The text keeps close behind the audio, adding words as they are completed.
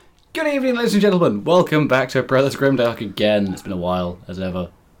Good evening, ladies and gentlemen. Welcome back to Brothers Grimdark again. It's been a while, as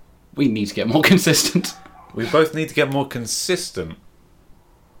ever. We need to get more consistent. We both need to get more consistent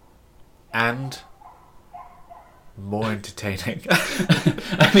and more entertaining.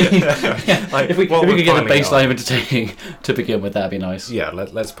 I mean, yeah, Like, if we what could we're get a piling baseline on. of entertaining to begin with, that'd be nice. Yeah,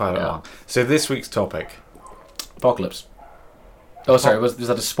 let's pile it Yeah. on. So this week's topic. Apocalypse. Oh, sorry, was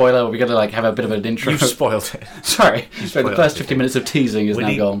that a spoiler? Were we going to have a bit of an intro? You spoiled it. Sorry, the spoiled first it. 15 minutes of teasing is We now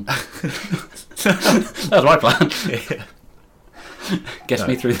need- gone. That was my plan. Yeah. Gets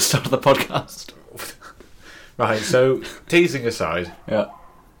me through the start of the podcast. Right, so teasing aside, Yeah.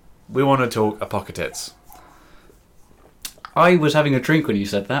 we want to talk Apocalypse. I was having a drink when you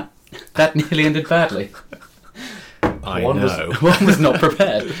said that. That nearly ended badly. I one know. one was not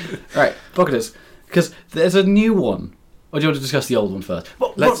prepared. Right, Apocalypse. Because there's a new one. Or do you want to discuss the old one first?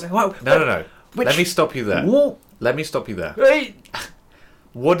 No. Which- Let me stop you there. What? Let me stop you there. Wait.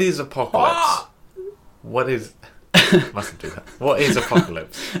 What is Apocalypse? What is... Mustn't do that. What is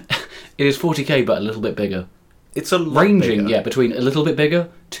Apocalypse? It is 40k, but a little bit bigger. It's a lot Ranging, bigger. yeah, between a little bit bigger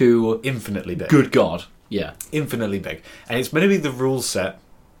to... Infinitely big. Good God. Yeah. Infinitely big. And it's going to be the rule set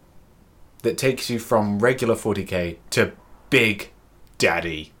that takes you from regular 40k to big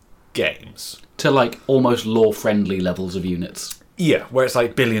daddy games. To, almost lore-friendly levels of units. Yeah, where it's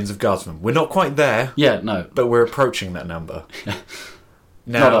like billions of guardsmen. We're not quite there, Yeah, no. but we're approaching that number.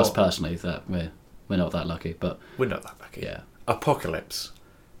 Now, Not us personally. That we're not that lucky, but... We're not that lucky. Yeah. Apocalypse.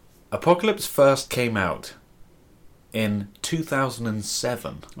 Apocalypse first came out in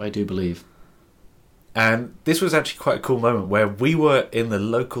 2007. I do believe. And this was actually quite a cool moment where we were in the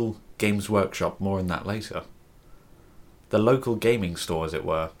local Games Workshop, more on that later. The local gaming store, as it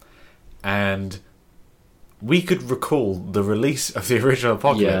were. And we could recall the release of the original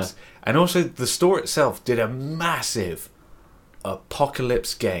Apocalypse. Yeah. And also the store itself did a massive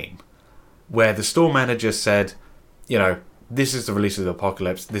Apocalypse game where the store manager said, this is the release of the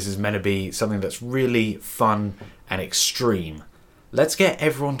Apocalypse. This is meant to be something that's really fun and extreme. Let's get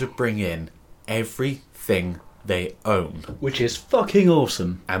everyone to bring in everything they own Which is fucking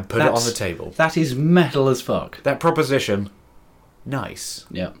awesome. and put it on the table. That is metal as fuck. That proposition, nice.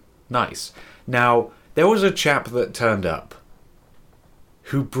 Yeah. Nice. Now, there was a chap that turned up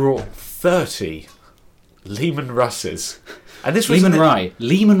who brought 30 Lehman Russes. And this was Lehman Rye.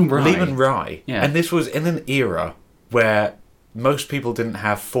 Lehman Rye. Yeah. And this was in an era where most people didn't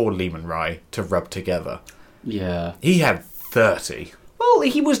have 4 Lehman Rye to rub together. Yeah. He had 30. Well,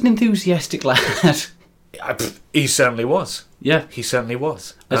 he was an enthusiastic lad. He certainly was. Yeah. He certainly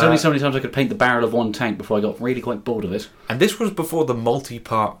was. There's only so many times I could paint the barrel of one tank before I got really quite bored of it. And this was before the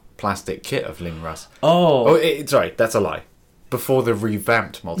multi-part plastic kit of Lehman Russ. Oh. Sorry, that's a lie. Before the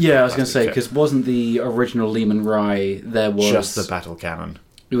revamped multi-part Yeah, I was going to plastic say, kit. because wasn't the original Lehman Rye, there was... Just the battle cannon.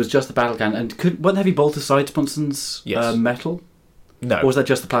 It was just the battle cannon. And weren't heavy bolter side sponsons Yes. metal? No. Or was that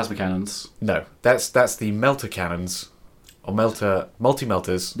just the plasma cannons? No, that's the melter cannons, or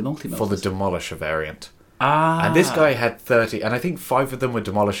multi-melters The multi-melters. for the Demolisher variant. Ah. And this guy had 30, and I think 5 of them were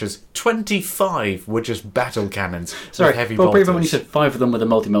Demolishers, 25 were just battle cannons Sorry, with heavy but bolters. briefly when you said 5 of them were the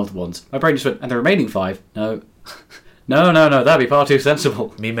multi-melter ones, my brain just went, and the remaining 5? No. No, that'd be far too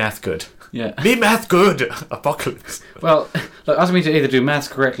sensible. Me math good. Yeah. Me math good! Apocalypse. Well, look, asking me to either do maths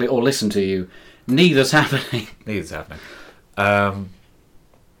correctly or listen to you, neither's happening. Neither's happening.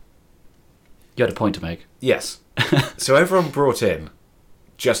 You had a point to make. Yes. So everyone brought in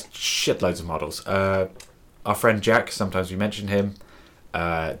just shitloads of models. Our friend Jack, sometimes we mention him.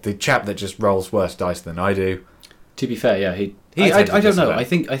 The chap that just rolls worse dice than I do. To be fair, yeah, I tends to don't just know. about- I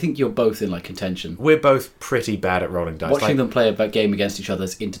think you're both in contention. We're both pretty bad at rolling dice. Watching them play a game against each other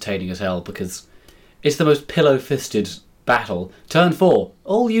is entertaining as hell because it's the most pillow-fisted battle. Turn 4,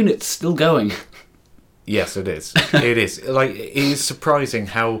 all units still going. Yes, it is. It is. It is surprising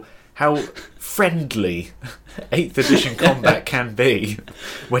how friendly 8th edition combat can be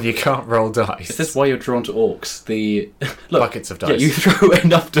when you can't roll dice. Is this why you're drawn to orcs? Look, Buckets of dice. Yeah, you throw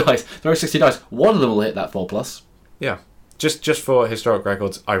enough dice. Throw 60 dice. One of them will hit that 4+. Yeah. Just for historic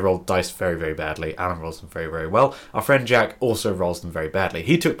records, I rolled dice very, very badly. Alan rolls them very, very well. Our friend Jack also rolls them very badly.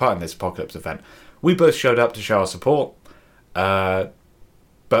 He took part in this Apocalypse event. We both showed up to show our support, but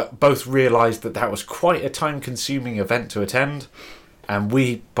both realised that was quite a time-consuming event to attend, and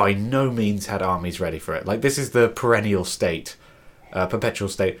we by no means had armies ready for it. This is the perennial state, perpetual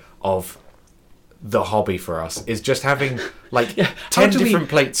state of the hobby for us, is just having 10 different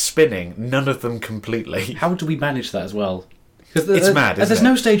plates spinning, none of them completely. How do we manage that as well? Because It's mad, isn't there's it?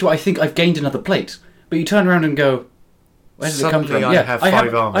 no stage where I think I've gained another plate, but you turn around and go, where did it come Suddenly from? I have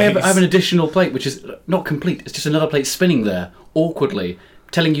 5 armies. I have an additional plate which is not complete. It's just another plate spinning there awkwardly.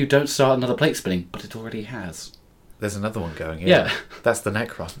 telling you don't start another plate spinning, but it already has. There's another one going. Yeah. That's the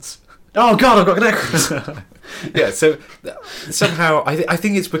Necrons. Oh God, I've got Necrons. Yeah, so somehow I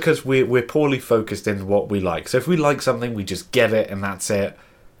think it's because we're poorly focused in what we like. So if we like something, we just get it and that's it.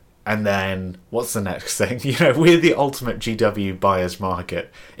 And then what's the next thing? You know, we're the ultimate GW buyer's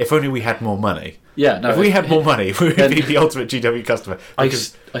market. If only we had more money. Yeah, no. If we had more money, we would be the ultimate GW customer. I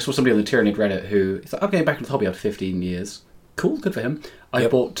saw somebody on the Tyranid Reddit who's like, I'm getting back into the hobby after 15 years. Cool, good for him. I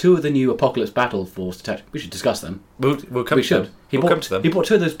bought 2 of the new Apocalypse Battle Force attachments. We should discuss them. We'll come we to should. them. He we'll come to them. He bought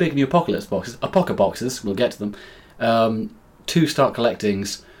 2 of those big new Apocalypse boxes. Apoca boxes, we'll get to them. 2 Start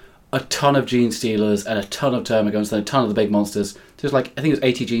Collectings, a ton of Gene Stealers, and a ton of Termagants, and a ton of the big monsters. There's like, I think it was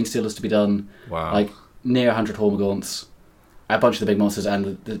 80 Gene Stealers to be done. Wow. Like, near 100 Hormagaunts, a bunch of the big monsters,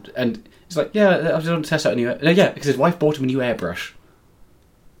 and it's like, yeah, I just want to test out a new... Yeah, because his wife bought him a new airbrush.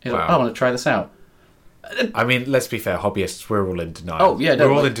 He's like, I want to try this out. I mean, let's be fair, hobbyists, we're all in denial. Oh, yeah, no,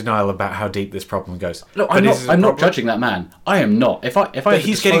 we're all in denial about how deep this problem goes. No, I'm not judging that man. I am not. But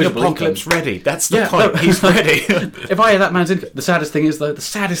he's getting Apocalypse ready. That's the point. No. He's ready. If I had that man's income... The saddest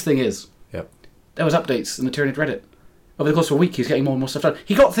thing is, Yep. there was updates in the Tyranid Reddit. Over the course of a week, he's getting more and more stuff done.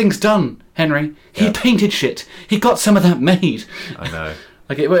 He got things done, Henry. He painted shit. He got some of that made. I know.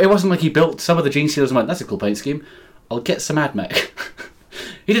 Like it wasn't like he built some of the Gene Stealers and went, that's a cool paint scheme. I'll get some AdMech.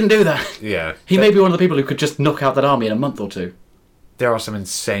 He didn't do that. Yeah. He may be one of the people who could just knock out that army in a month or 2. There are some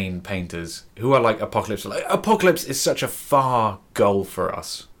insane painters who are like Apocalypse. Like, Apocalypse is such a far goal for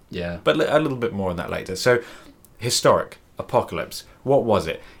us. Yeah. But a little bit more on that later. So, historic Apocalypse. What was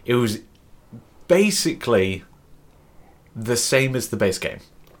it? It was basically the same as the base game,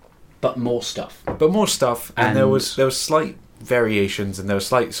 but more stuff. And there was slight variations, and there were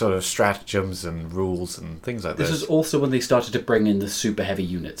slight sort of stratagems and rules and things like this. This is also when they started to bring in the super heavy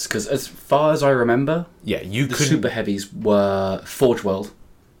units, because as far as I remember, the super heavies were Forge World.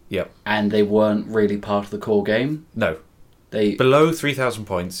 Yep. And they weren't really part of the core game. No. Below 3,000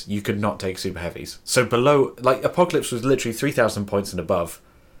 points, you could not take super heavies. So below, like Apocalypse was literally 3,000 points and above.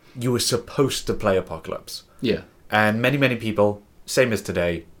 You were supposed to play Apocalypse. Yeah. And many people, same as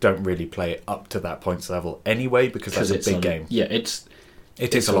today, don't really play it up to that points level anyway, because that's a big game. Yeah, it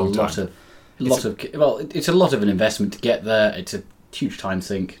takes a long time. It's a lot of an investment to get there. It's a huge time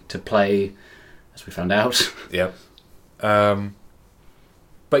sink to play, as we found out. Yep.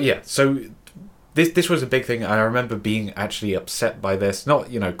 But yeah, so this was a big thing. I remember being actually upset by this, not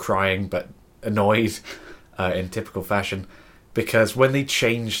crying, but annoyed in typical fashion. Because when they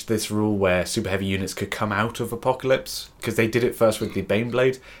changed this rule where super heavy units could come out of Apocalypse, because they did it first with the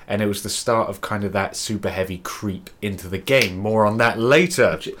Baneblade, and it was the start of kind of that super heavy creep into the game. More on that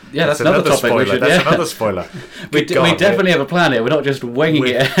later. Yeah, that's another topic. Spoiler. That's another spoiler. we definitely have a plan here. We're not just winging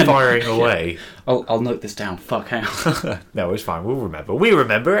it. Firing away. I'll note this down. Fuck how. No, it's fine. We'll remember. We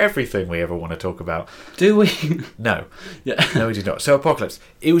remember everything we ever want to talk about. Do we? No. Yeah. No, we do not. So Apocalypse,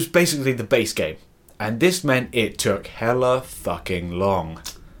 it was basically the base game. And this meant it took hella fucking long.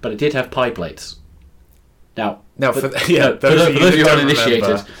 But it did have pie plates. Now, for those of you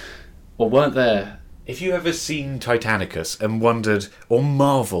uninitiated, or weren't there... If you ever seen Titanicus and wondered or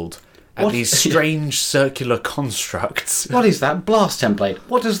marvelled at these strange circular constructs... What is that? Blast template.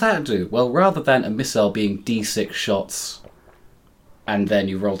 What does that do? Well, rather than a missile being D6 shots, and then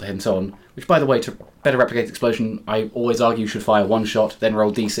you roll to hit and so on, which, by the way, to better replicate the explosion, I always argue you should fire one shot, then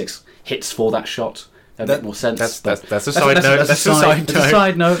roll D6 hits for that shot. That makes more sense. That's a side note. That's a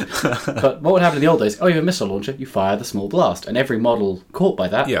side note. But what would happen in the old days? Oh, you have a missile launcher, you fire the small blast, and every model caught by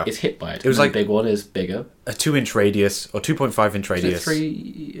that is hit by it. It was like the big one is bigger. A 2-inch radius or 2.5-inch radius.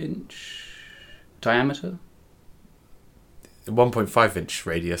 3-inch diameter. 1.5-inch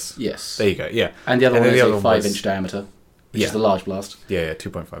radius. Yes. There you go. Yeah. And the other one is a 5-inch diameter, which is the large blast. Yeah,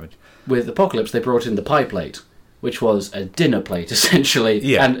 2.5-inch. With Apocalypse, they brought in the pie plate, which was a dinner plate, essentially.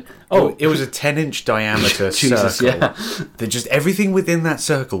 Yeah. And it was a 10-inch diameter circle. Yeah. That just everything within that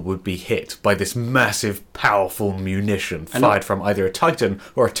circle would be hit by this massive, powerful munition fired from either a Titan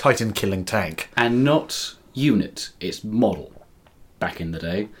or a Titan-killing tank. And not unit, it's model, back in the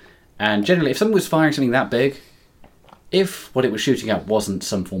day. And generally, if someone was firing something that big, if what it was shooting at wasn't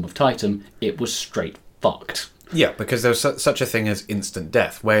some form of Titan, it was straight fucked. Yeah, because there was such a thing as instant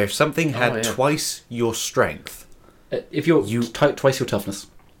death, where if something had twice your strength... if you're twice your toughness.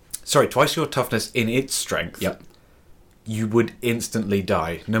 Sorry, twice your toughness in its strength. Yep. You would instantly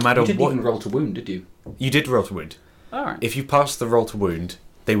die, no matter what. You didn't even roll to wound, did you? You did roll to wound. All right. If you passed the roll to wound,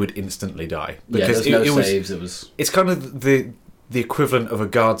 they would instantly die Because it no saves. It's kind of the equivalent of a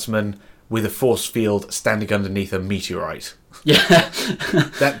guardsman with a force field standing underneath a meteorite. Yeah.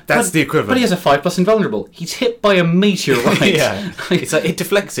 That's the equivalent. But he has a 5+ invulnerable. He's hit by a meteorite. Yeah. It's like it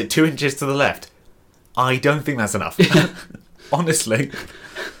deflects it 2 inches to the left. I don't think that's enough. Honestly.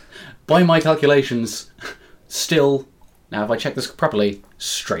 By my calculations, still, now if I check this properly,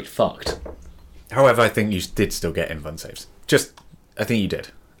 straight fucked. However, I think you did still get invuln saves. I think you did.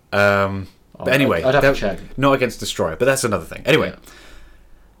 But anyway, I'd have to check. Not against Destroyer, but that's another thing. Anyway,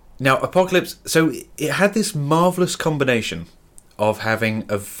 Now Apocalypse, so it had this marvellous combination of having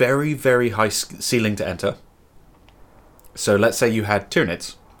a very, very high ceiling to enter. So let's say you had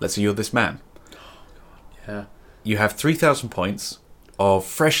Tyranids. Let's say you're this man. Yeah. You have 3,000 points of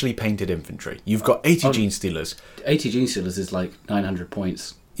freshly painted infantry. You've got 80 Gene Stealers. 80 Gene Stealers is like 900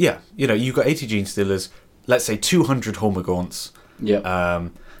 points. Yeah, you've got 80 Gene Stealers. Let's say 200 Hormagaunts. Yeah.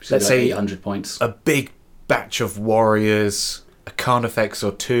 Let's say 800 points. A big batch of warriors, a Carnifex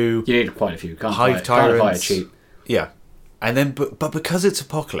or two. You need quite a few. Hive Tyrants. Tyrants. Cheap. Yeah. And then, but because it's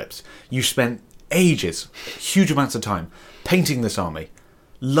Apocalypse, you spent ages, huge amounts of time, painting this army,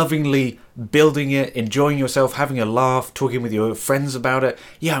 lovingly building it, enjoying yourself, having a laugh, talking with your friends about it.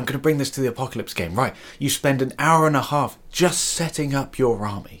 Yeah, I'm going to bring this to the Apocalypse game. Right. You spend an hour and a half just setting up your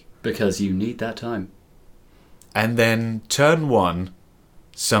army. Because you need that time. And then, turn 1,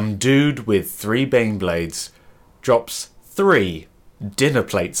 some dude with 3 Baneblades drops 3 dinner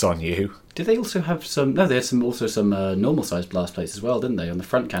plates on you. Did they also have some... No, they had some normal-sized blast plates as well, didn't they? On the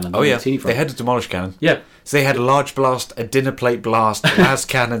front cannon. Oh, yeah. They had a Demolish Cannon. Yeah. So they had a large blast, a dinner plate blast, las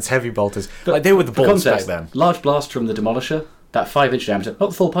cannons, heavy bolters. Like, they were the balls back then. Large blast from the Demolisher, that 5-inch diameter, not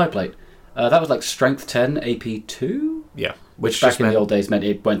the full pipe plate. That was like Strength 10, AP 2? Yeah. Which back in the old days meant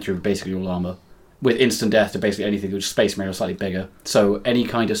it went through basically all armour. With instant death to basically anything which Space Marine or slightly bigger. So any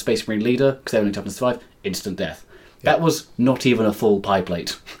kind of Space Marine leader, because they only toughness 5, instant death. Yeah. That was not even a full pie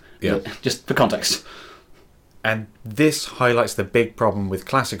plate. Yeah. Just for context. And this highlights the big problem with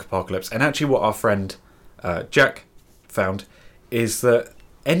classic Apocalypse, and actually what our friend Jack found is that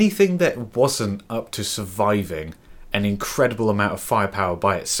anything that wasn't up to surviving an incredible amount of firepower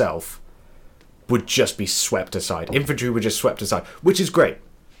by itself would just be swept aside. Infantry would just swept aside, which is great.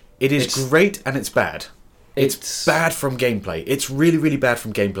 It's great and it's bad. It's bad from gameplay. It's really, really bad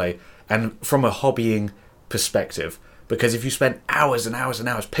from gameplay and from a hobbying perspective. Because if you spent hours and hours and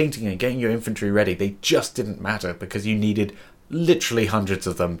hours painting and getting your infantry ready, they just didn't matter because you needed literally hundreds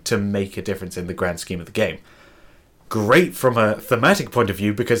of them to make a difference in the grand scheme of the game. Great from a thematic point of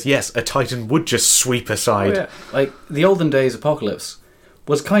view because, yes, a Titan would just sweep aside. Oh, yeah. Like, the olden days Apocalypse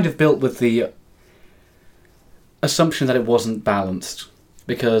was kind of built with the assumption that it wasn't balanced.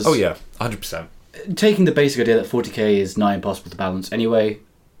 Because... Oh, yeah, 100%. Taking the basic idea that 40k is nigh impossible to balance anyway...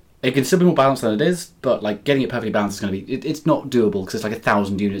 It can still be more balanced than it is, but like getting it perfectly balanced is going to be... It's not doable because it's like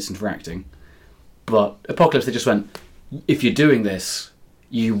 1,000 units interacting. But Apocalypse, they just went, if you're doing this,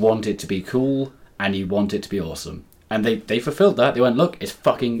 you want it to be cool and you want it to be awesome. And they fulfilled that. They went, look, it's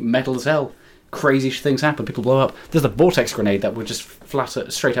fucking metal as hell. Crazy things happen. People blow up. There's the Vortex Grenade that would just flat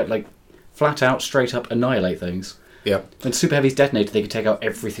out, straight up annihilate things. Yep. When Super Heavies detonated, they could take out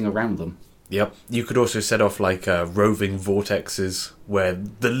everything around them. Yep. You could also set off like roving vortexes where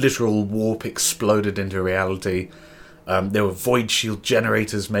the literal warp exploded into reality. There were void shield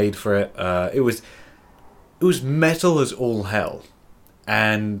generators made for it. It was metal as all hell,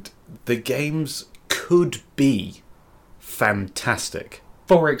 and the games could be fantastic.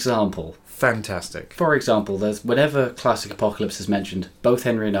 For example, there's whenever Classic Apocalypse is mentioned, both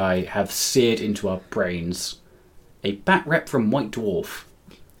Henry and I have seared into our brains a bat rep from White Dwarf.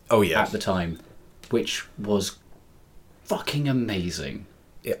 Oh, yeah. At the time, which was fucking amazing.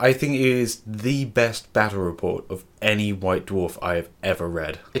 I think it is the best battle report of any White Dwarf I have ever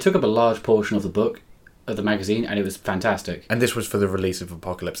read. It took up a large portion of the book, of the magazine, and it was fantastic. And this was for the release of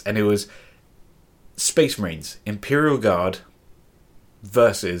Apocalypse, and it was Space Marines, Imperial Guard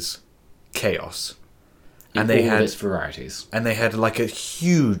versus Chaos. And they had its varieties. And they had like a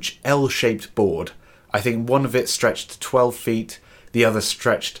huge L-shaped board. I think one of it stretched to 12 feet. The other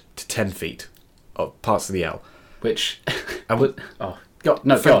stretched to 10 feet of parts of the L. Which...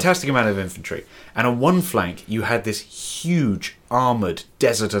 fantastic amount of infantry. And on one flank, you had this huge armoured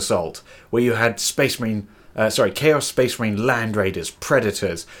desert assault, where you had Chaos Space Marine Land Raiders,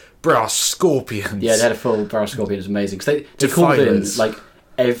 Predators, Brass Scorpions. Yeah, they had a full Brass Scorpion. It was amazing. Because they called in, like,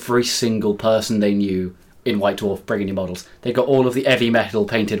 every single person they knew in White Dwarf, bringing in models. They got all of the heavy metal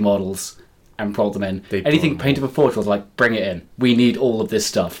painted models... and brought them in. Anything painted before it was like, bring it in. We need all of this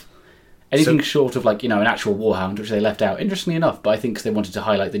stuff. Anything short of like, an actual Warhound, which they left out, interestingly enough, but I think because they wanted to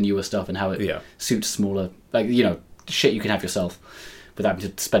highlight the newer stuff and how it suits smaller, like, shit you can have yourself. without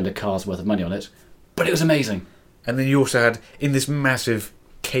having to spend a car's worth of money on it. But it was amazing. And then you also had, in this massive,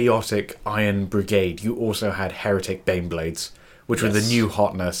 chaotic Iron Brigade, you also had Heretic Baneblades, which were the new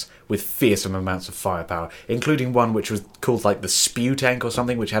hotness with fearsome amounts of firepower, including one which was called like the Spew Tank or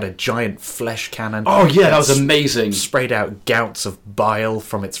something, which had a giant flesh cannon. Oh yeah, that was amazing. Sprayed out gouts of bile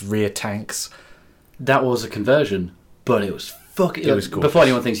from its rear tanks. That was a conversion, but it was fucking... It was gorgeous. Before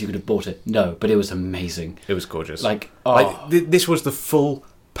anyone thinks you could have bought it, no, but it was amazing. It was gorgeous. This was the full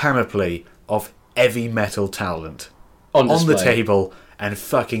panoply of heavy metal talent on the table and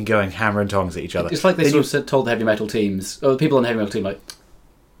fucking going hammer and tongs at each other. It's like they sort of told the heavy metal teams, or the people on the heavy metal team, like,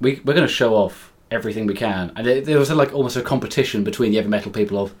 we're going to show off everything we can. And there was like almost a competition between the heavy metal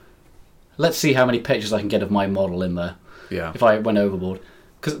people of, let's see how many pictures I can get of my model in there. Yeah. If I went overboard.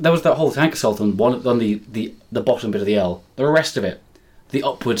 Because there was that whole tank assault on the bottom bit of the L. The rest of it, the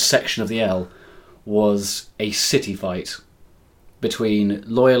upward section of the L, was a city fight between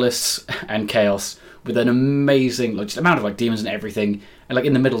loyalists and chaos, with an amazing just amount of like demons and everything, and like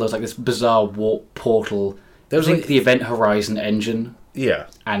in the middle there was like this bizarre warp portal. There was like the Event Horizon engine. Yeah,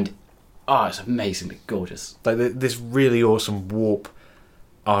 and it's amazingly gorgeous. Like this really awesome warp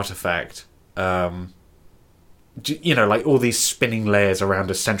artifact. Like all these spinning layers around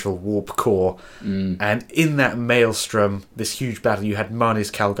a central warp core, and in that maelstrom, this huge battle, you had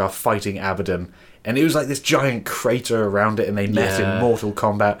Marnis Calgar fighting Abaddon. And it was like this giant crater around it, and they met in mortal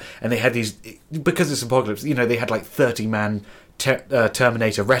combat. And they had these... Because it's Apocalypse, they had like 30-man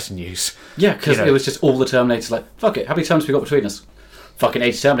Terminator retinues. Yeah, because it was just all the Terminators like, fuck it, how many times have we got between us? Fucking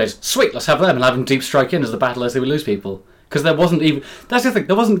 80 Terminators. Sweet, let's have them and have them deep strike in as the battle as they would lose people. Because there wasn't even... That's the thing,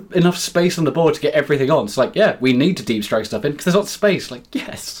 there wasn't enough space on the board to get everything on. It's like, yeah, we need to deep strike stuff in because there's not space. Like,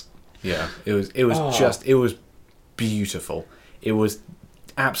 yes. Yeah, it was it was beautiful. It was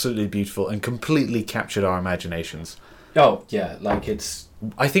absolutely beautiful and completely captured our imaginations. Oh, yeah, like it's...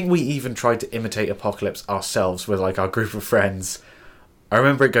 I think we even tried to imitate Apocalypse ourselves with like our group of friends. I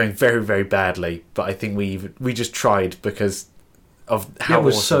remember it going very, very badly, but I think we just tried because of how it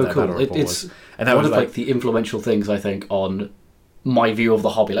was awesome so cool. was. And that was like the influential things, I think, on my view of the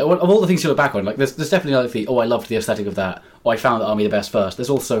hobby. Like, of all the things you look back on, like there's definitely like I loved the aesthetic of that, or I found the army the best first. There's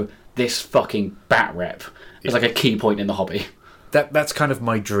also this fucking bat rep as like a key point in the hobby. That's kind of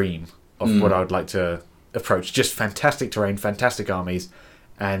my dream of what I would like to approach. Just fantastic terrain, fantastic armies,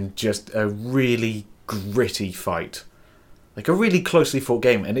 and just a really gritty fight. Like a really closely fought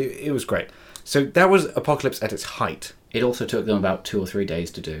game, and it was great. So that was Apocalypse at its height. It also took them about 2 or 3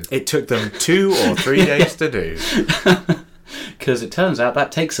 days to do. It took them 2 or 3 days to do. Because it turns out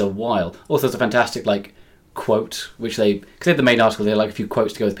that takes a while. Also, there's a fantastic quote, which because they have the main article, they had a few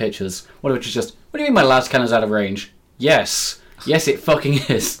quotes to go with pictures. One of which is just, what do you mean my last cannon's out of range? Yes, it fucking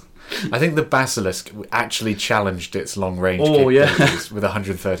is. I think the Basilisk actually challenged its long-range capabilities with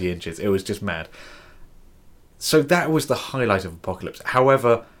 130 inches. It was just mad. So that was the highlight of Apocalypse.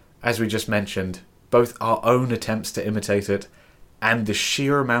 However, as we just mentioned, both our own attempts to imitate it and the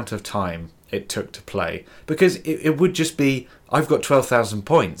sheer amount of time it took to play. Because it would just be, I've got 12,000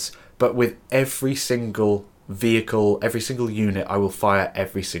 points, but with every single vehicle, every single unit, I will fire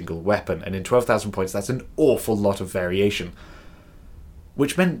every single weapon. And in 12,000 points, that's an awful lot of variation.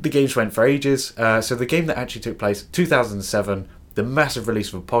 Which meant the games went for ages. So the game that actually took place, 2007, the massive release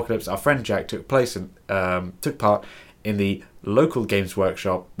of Apocalypse, our friend Jack took part in the local Games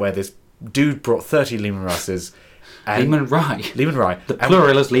Workshop, where this dude brought 30 Lehman Russes. Lehman Rye. The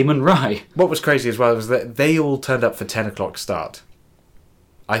plural is Lehman Rye. What was crazy as well was that they all turned up for 10 o'clock start.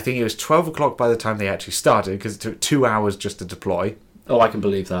 I think it was 12 o'clock by the time they actually started, because it took 2 hours just to deploy. Oh, I can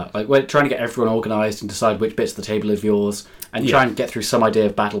believe that. We're trying to get everyone organised and decide which bits of the table is yours, and try and get through some idea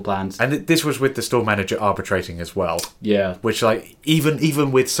of battle plans. And this was with the store manager arbitrating as well. Yeah. Which,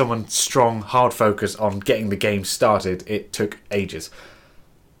 even with someone strong, hard focus on getting the game started, it took ages.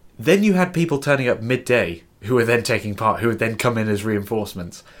 Then you had people turning up midday who were then taking part, who would then come in as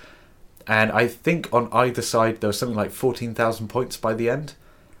reinforcements. And I think on either side there was something like 14,000 points by the end.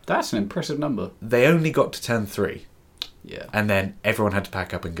 That's an impressive number. They only got to turn 3. Yeah. And then everyone had to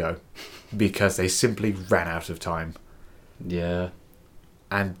pack up and go because they simply ran out of time. Yeah.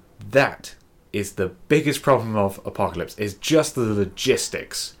 And that is the biggest problem of Apocalypse, is just the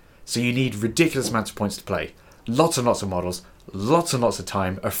logistics. So you need ridiculous amounts of points to play. Lots and lots of models, lots and lots of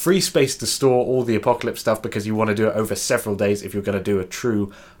time, a free space to store all the Apocalypse stuff because you want to do it over several days if you're going to do a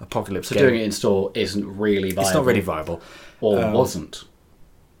true Apocalypse game. So doing it in store isn't really viable. It's not really viable. Or wasn't.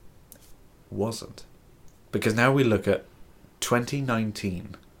 Wasn't. Because now we look at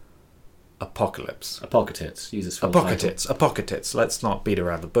 2019 Apocalypse. Apocalypse. Use its full title. Apocalypse. Let's not beat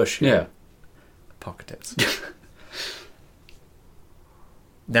around the bush here. Yeah. Apocalypse.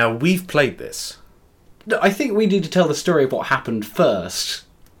 Now, we've played this. No, I think we need to tell the story of what happened first.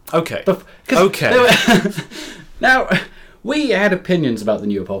 Okay. Okay. Now, we had opinions about the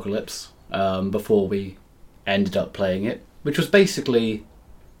New Apocalypse before we ended up playing it, which was basically,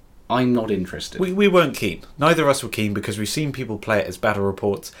 I'm not interested. We weren't keen. Neither of us were keen because we've seen people play it as battle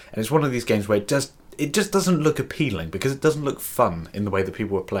reports, and it's one of these games where it just doesn't look appealing because it doesn't look fun in the way that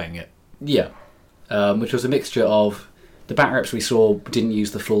people were playing it. Yeah. Which was a mixture of the battle reps we saw didn't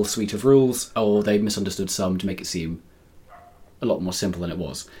use the full suite of rules, or they misunderstood some to make it seem a lot more simple than it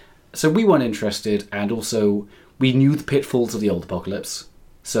was. So we weren't interested, and also we knew the pitfalls of the old Apocalypse,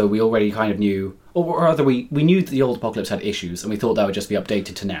 so we already kind of knew, or rather we knew that the old Apocalypse had issues, and we thought that would just be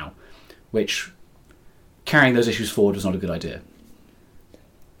updated to now, which carrying those issues forward was not a good idea.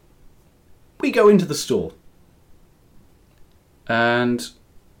 We go into the store, and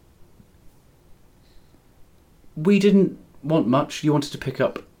we didn't want much. You wanted to pick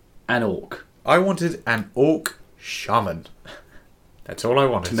up an orc. I wanted an orc shaman. That's all I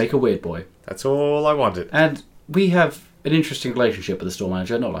wanted. To make a weird boy. That's all I wanted. And we have an interesting relationship with the store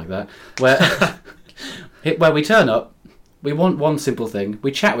manager, not like that, where we turn up, we want one simple thing,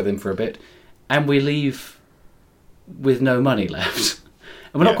 we chat with him for a bit, and we leave with no money left.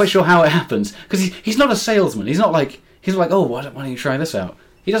 And we're not quite sure how it happens, because he's not a salesman. He's not like, oh, why don't you try this out?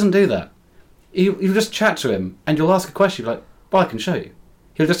 He doesn't do that. You just chat to him, and you'll ask a question, like, well, I can show you.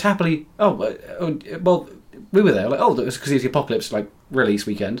 He'll just happily, well, we were there, like, oh, it was because it's the Apocalypse, like, release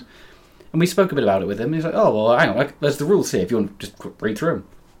weekend. And we spoke a bit about it with him. He's like, oh, well, hang on, like, there's the rules here if you want to just read through them.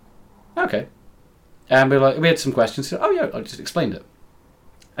 Okay. And we had some questions. So, oh, yeah, I just explained it.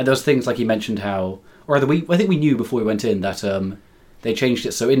 And there was things like he mentioned how, or I think we knew before we went in that they changed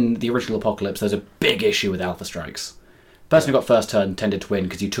it. So in the original Apocalypse, there's a big issue with Alpha Strikes. The person who got first turn tended to win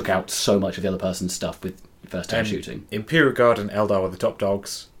because you took out so much of the other person's stuff with first turn shooting. Imperial Guard and Eldar were the top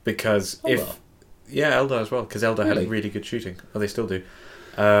dogs because Eldar as well, because Eldar had really good shooting. Oh, they still do.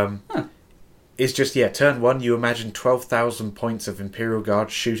 It's just, turn one, you imagine 12,000 points of Imperial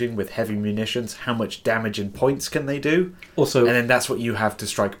Guard shooting with heavy munitions. How much damage in points can they do? Also, and then that's what you have to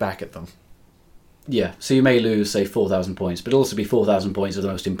strike back at them. Yeah, so you may lose, say, 4,000 points, but it'll also be 4,000 points of the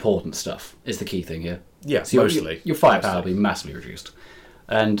most important stuff, is the key thing here. Yeah, so mostly. Your firepower will be massively reduced.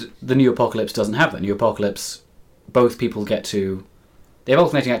 And the New Apocalypse doesn't have that. New Apocalypse, both people get to... They have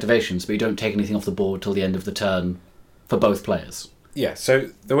alternating activations, but you don't take anything off the board till the end of the turn for both players. Yeah,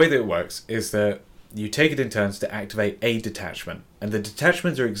 so the way that it works is that you take it in turns to activate a detachment. And the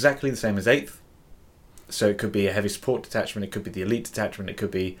detachments are exactly the same as 8th. So it could be a heavy support detachment, it could be the elite detachment, it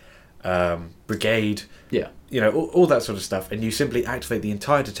could be brigade. Yeah. All that sort of stuff. And you simply activate the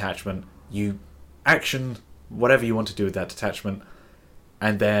entire detachment, you action whatever you want to do with that detachment,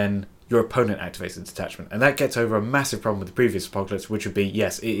 and then your opponent activates the detachment. And that gets over a massive problem with the previous Apocalypse, which would be,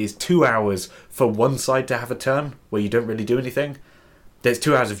 yes, it is 2 hours for one side to have a turn where you don't really do anything. There's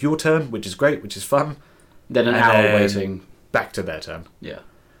 2 hours of your turn, which is great, which is fun. Then an hour waiting. Back to their turn. Yeah.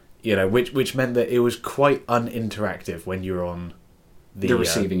 Which meant that it was quite uninteractive when you're on the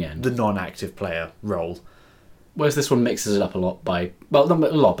receiving end. The non-active player role. Whereas this one mixes it up a lot by... Well, not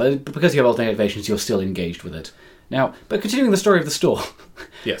a lot, but because you have alternate activations, you're still engaged with it. Now, but continuing the story of the store...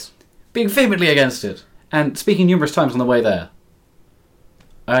 Yes. Being vehemently against it, and speaking numerous times on the way there.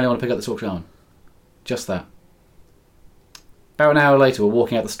 I only want to pick up this orc shaman. Just that. About an hour later, we're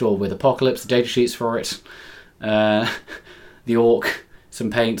walking out the store with Apocalypse, the data sheets for it, the orc, some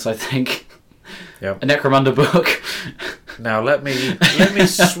paints, I think, yep. A Necromunda book. Now let me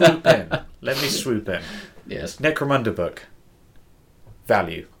swoop in. Let me swoop in. Yes. Necromunda book.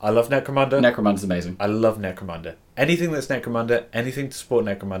 Value. I love Necromunda. Necromunda's amazing. I love Necromunda. Anything that's Necromunda, anything to support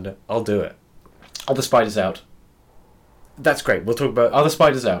Necromunda, I'll do it. Are the spiders out? That's great. We'll talk about... Are the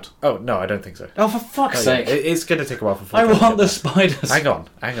spiders out? Oh, no, I don't think so. Oh, for fuck's sake. Yeah. It's going to take a while for... I want the spiders. Hang on.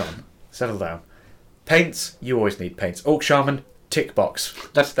 Settle down. Paints, you always need paints. Orc Shaman, tick box.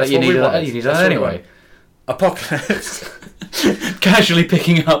 That's you need that anyway. Apocalypse. Casually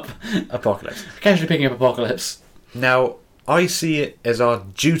picking up Apocalypse. Now, I see it as our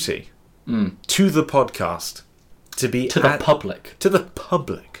duty to the podcast to be... the public. To the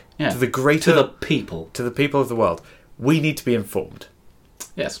public. Yeah. To the greater... To the people. To the people of the world. We need to be informed.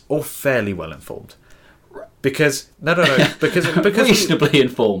 Yes. Or fairly well informed. Because... No. Because reasonably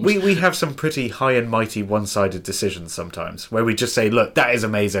informed. We have some pretty high and mighty one-sided decisions sometimes, where we just say, look, that is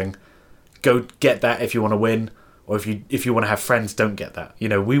amazing. Go get that if you want to win. Or if you want to have friends, don't get that.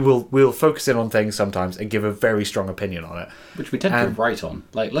 We'll focus in on things sometimes and give a very strong opinion on it. Which we tend to be right on.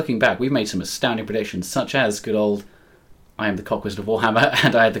 Like, looking back, we've made some astounding predictions, such as good old... I am the Cockwizard of Warhammer,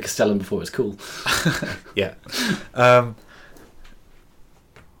 and I had the Castellan before it was cool. Yeah.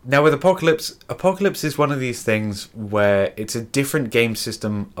 Now with Apocalypse is one of these things where it's a different game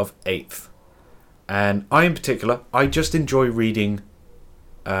system of 8th. And I, in particular, I just enjoy reading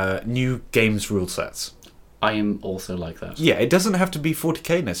new games rule sets. I am also like that. Yeah, it doesn't have to be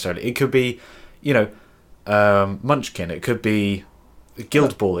 40k necessarily. It could be, Munchkin. It could be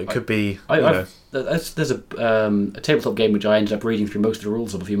Guild Ball. It could be, There's a tabletop game which I ended up reading through most of the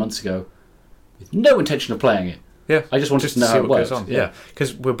rules of a few months ago, with no intention of playing it. Yeah, I just wanted to know how it works. Goes on. Yeah,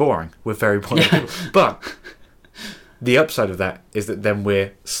 because we're boring. We're very boring people. But the upside of that is that then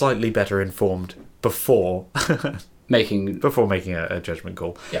we're slightly better informed before making a judgment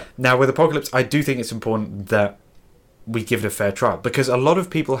call. Yeah. Now with Apocalypse, I do think it's important that we give it a fair trial, because a lot of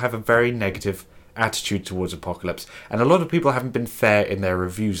people have a very negative attitude towards Apocalypse, and a lot of people haven't been fair in their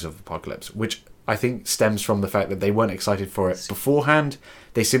reviews of Apocalypse, which I think stems from the fact that they weren't excited for it beforehand.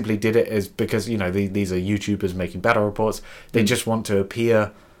 They simply did it as because these are YouTubers making battle reports. They just want to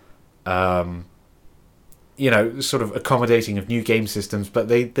appear, sort of accommodating of new game systems, but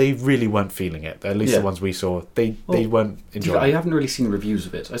they really weren't feeling it. At least the ones we saw, they weren't enjoying it. I haven't really seen reviews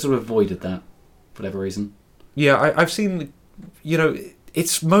of it. I sort of avoided that for whatever reason. Yeah, I've seen,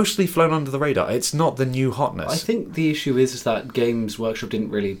 it's mostly flown under the radar. It's not the new hotness. I think the issue is that Games Workshop didn't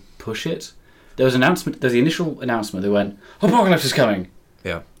really push it. There was the initial announcement. They went, Apocalypse is coming.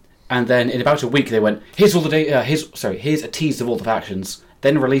 Yeah. And then in about a week they went, here's all the data. Here's a tease of all the factions.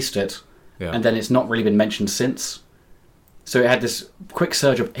 Then released it, and then it's not really been mentioned since. So it had this quick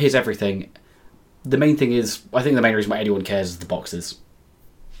surge of here's everything. The main thing is, I think the main reason why anyone cares is the boxes.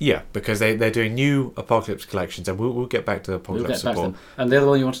 Yeah, because they're doing new Apocalypse collections, and we'll get back to Apocalypse support. And the other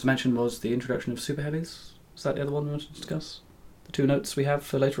one you wanted to mention was the introduction of Super Heavies. Was that the other one we wanted to discuss? The 2 notes we have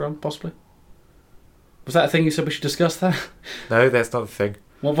for later on, possibly? Was that a thing you said we should discuss that? No, that's not the thing.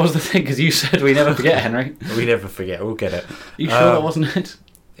 What was the thing? Because you said we never forget, Henry. We never forget. We'll get it. You sure that wasn't it?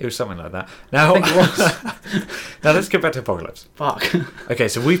 It was something like that. Now, I think it was. Now let's get back to Apocalypse. Fuck. Okay,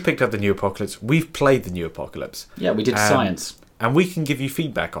 so we've picked up the new Apocalypse. We've played the new Apocalypse. Yeah, we did science. And we can give you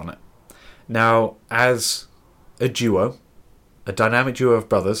feedback on it. Now, as a duo, a dynamic duo of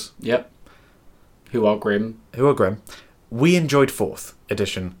brothers. Yep. Who are grim. We enjoyed 4th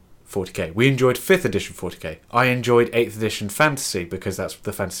edition 40k. We enjoyed 5th edition 40k. I enjoyed 8th edition Fantasy because that's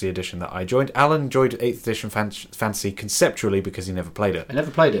the Fantasy edition that I joined. Alan enjoyed 8th edition Fantasy conceptually because he never played it. I never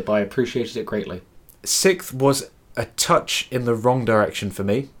played it, but I appreciated it greatly. 6th was a touch in the wrong direction for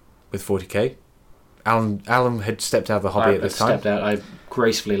me with 40k. Alan had stepped out of the hobby at this time. I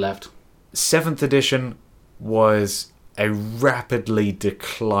gracefully left. 7th edition was a rapidly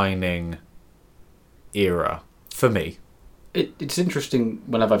declining era for me. It's interesting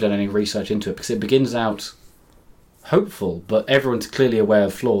whenever I've done any research into it, because it begins out hopeful, but everyone's clearly aware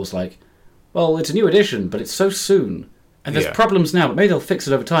of flaws. Like, well, it's a new edition, but it's so soon, and there's problems now, but maybe they'll fix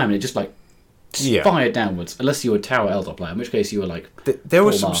it over time. And it just fired downwards, unless you were a Tower Eldar player, in which case you were like there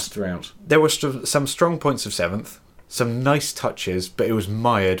were throughout. There were some strong points of 7th, some nice touches, but it was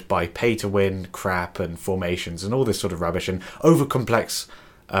mired by pay to win crap and formations and all this sort of rubbish and over complex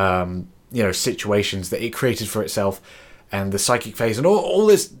situations that it created for itself. And the psychic phase and all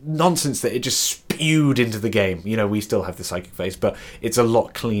this nonsense that it just spewed into the game. We still have the psychic phase, but it's a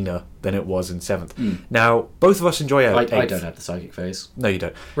lot cleaner than it was in 7th. Now, both of us enjoy 8th. I don't have the psychic phase. No, you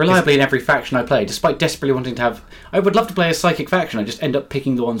don't. Reliably in every faction I play, despite desperately wanting to have... I would love to play a psychic faction, I just end up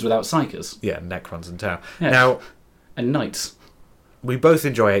picking the ones without psychers. Yeah, Necrons and Tau. Yeah. Now... And Knights. We both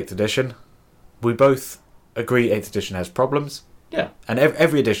enjoy 8th edition. We both agree 8th edition has problems. Yeah. And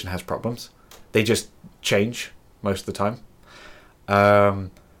every edition has problems. They just change most of the time.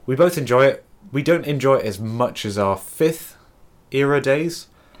 We both enjoy it. We don't enjoy it as much as our 5th era days.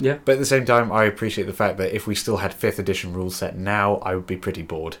 Yeah. But at the same time, I appreciate the fact that if we still had 5th edition rule set now, I would be pretty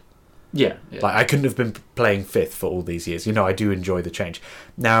bored. Yeah. Like, I couldn't have been playing 5th for all these years. I do enjoy the change.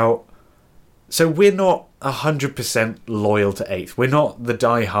 Now, so we're not 100% loyal to 8th. We're not the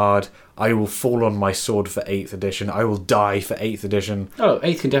die-hard, I will fall on my sword for 8th edition, I will die for 8th edition. Oh,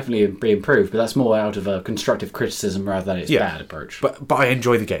 8th can definitely be improved, but that's more out of a constructive criticism rather than its bad approach. But I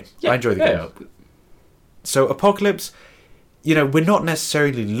enjoy the game. Yeah, I enjoy the game. So Apocalypse, we're not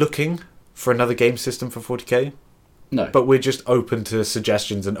necessarily looking for another game system for 40k. No. But we're just open to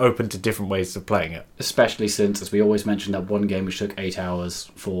suggestions and open to different ways of playing it. Especially since, as we always mention, that one game which took 8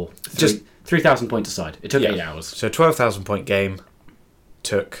 hours for 3,000 points aside. It took 8 hours. So 12,000 point game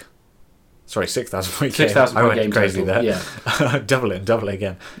took... Sorry, 6,000 point game. 6,000 point game. I went crazy total. there. Yeah. double it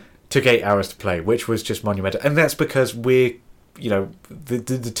again. Took 8 hours to play, which was just monumental. And that's because we're,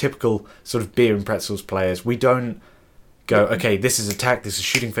 the typical sort of beer and pretzels players. We don't go, okay, this is attack, this is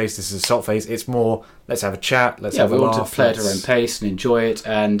shooting phase, this is assault phase. It's more, let's have a chat, let's Yeah, have we a want laugh. to play at our own pace and enjoy it,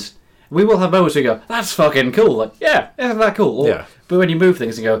 and we will have moments where we go, that's fucking cool. Like, yeah, isn't that cool? Or, Yeah. But when you move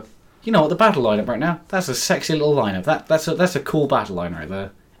things and go, you know what, the battle lineup right now, that's a sexy little lineup. That's a cool battle line right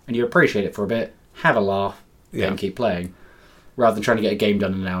there. And you appreciate it for a bit, have a laugh, Yeah. then keep playing. Rather than trying to get a game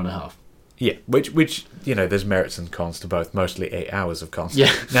done in an hour and a half. Yeah, which there's merits and cons to both. Mostly 8 hours of cons.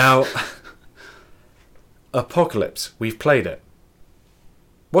 Yeah. Now, Apocalypse, we've played it.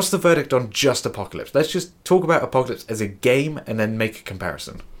 What's the verdict on just Apocalypse? Let's just talk about Apocalypse as a game and then make a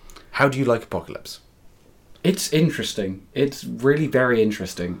comparison. How do you like Apocalypse? It's interesting. It's really very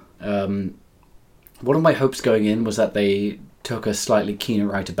interesting. One of my hopes going in was that they took a slightly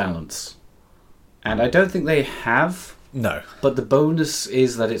keener eye to balance. And I don't think they have, No. but the bonus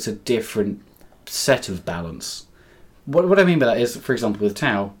is that it's a different set of balance. What I mean by that is, for example, with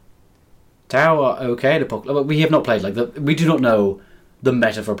Tau are okay at Apocalypse. We have not played, we do not know the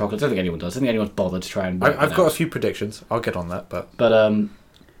meta for Apocalypse. I don't think anyone does. I don't think anyone's bothered to try and work I've that got out. a few predictions. I'll get on that, but... But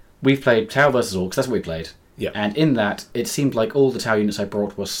we've played Tau versus Orcs, that's what we played. Yeah. And in that, it seemed like all the Tau units I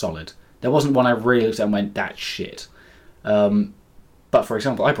brought were solid. There wasn't one I really looked at and went, that's shit. But for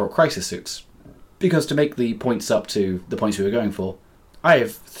example, I brought Crisis Suits. Because to make the points up to the points we were going for, I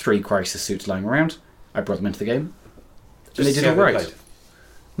have 3 Crisis Suits lying around. I brought them into the game. And they did all right.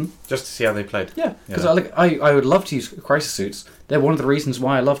 Just to see how they played. Yeah, because I would love to use Crisis Suits. They're one of the reasons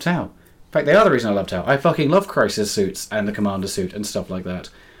why I love Tau. In fact, they are the reason I love Tau. I fucking love Crisis Suits and the Commander Suit and stuff like that.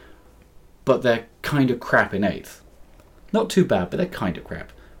 But they're kind of crap in 8th. Not too bad, but they're kind of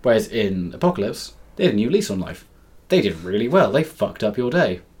crap. Whereas in Apocalypse, they had a new lease on life. They did really well. They fucked up your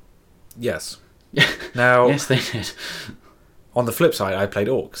day. Yes. Now, Yes, they did. on the flip side, I played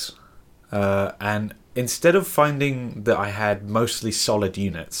Orcs. And instead of finding that I had mostly solid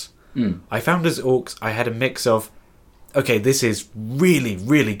units, I found as Orcs I had a mix of, okay, this is really,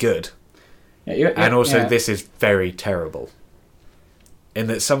 really good. And also this is very terrible. In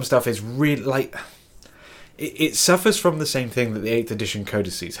that some stuff is really, like... It suffers from the same thing that the 8th edition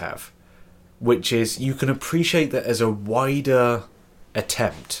codices have. Which is, you can appreciate that as a wider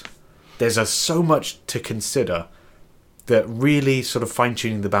attempt. There's so much to consider that really sort of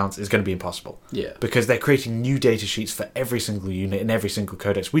fine-tuning the balance is going to be impossible. Yeah. Because they're creating new data sheets for every single unit in every single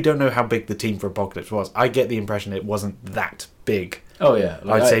codex. We don't know how big the team for Apocalypse was. I get the impression it wasn't that big. Oh, yeah.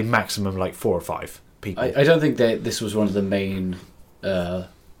 I'd say maximum 4 or 5 people. I don't think that this was one of the main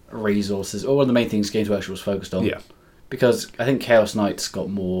resources, or one of the main things Games Workshop was focused on. Yeah. Because I think Chaos Knights got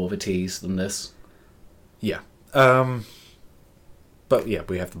more of a tease than this. Yeah. But yeah,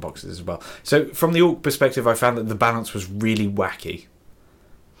 we have the boxes as well. So from the Orc perspective, I found that the balance was really wacky.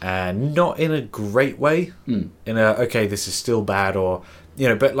 And not in a great way. In a, okay, this is still bad, or...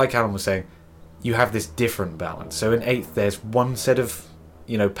 but like Alan was saying, you have this different balance. So in 8th, there's one set of,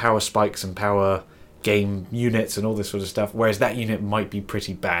 power spikes and power game units and all this sort of stuff, whereas that unit might be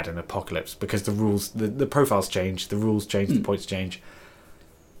pretty bad in Apocalypse, because the rules, the profiles change, the rules change, the points change.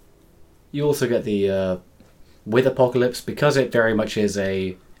 You also get the... with Apocalypse, because it very much is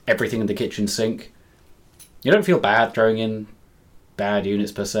a everything in the kitchen sink, you don't feel bad throwing in bad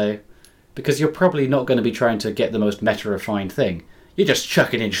units per se, because you're probably not going to be trying to get the most meta-refined thing. You're just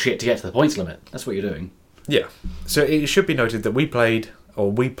chucking in shit to get to the points limit. That's what you're doing. Yeah. So it should be noted that we play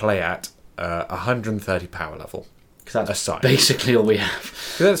at 130 power level. Because that's aside. basically all we have.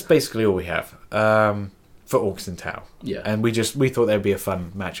 So that's basically all we have for Orcs and Tau. Yeah. And we thought there'd be a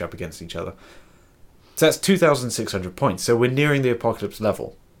fun matchup against each other. So that's 2,600 points. So we're nearing the Apocalypse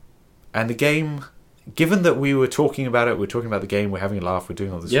level. And the game, given that we were talking about it, we're talking about the game, we're having a laugh, we're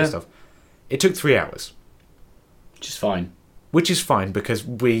doing all this sort of stuff, it took 3 hours. Which is fine. Which is fine, because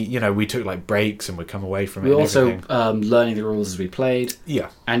we took breaks and we'd come away from it. We were also learning the rules as we played. Yeah.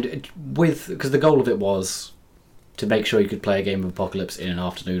 And because the goal of it was to make sure you could play a game of Apocalypse in an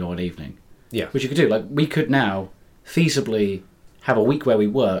afternoon or an evening. Yeah. Which you could do. We could now feasibly have a week where we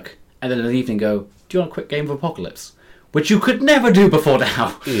work, and then in the evening go, do you want a quick game of Apocalypse? Which you could never do before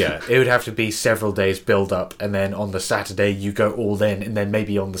now. Yeah, it would have to be several days build up, and then on the Saturday you go all in, and then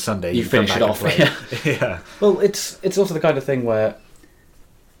maybe on the Sunday you finish it off. Yeah. Yeah. Well, it's also the kind of thing where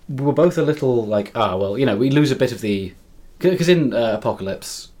we were both a little we lose a bit of the... Because in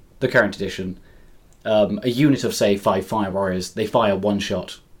Apocalypse, the current edition, a unit of, say, 5 Fire Warriors, they fire 1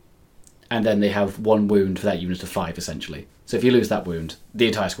 shot, and then they have 1 wound for that unit of 5, essentially. So if you lose that wound, the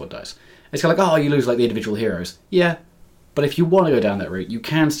entire squad dies. It's kind of you lose the individual heroes. Yeah, but if you want to go down that route, you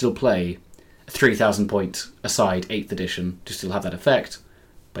can still play a 3,000 point aside 8th edition to still have that effect,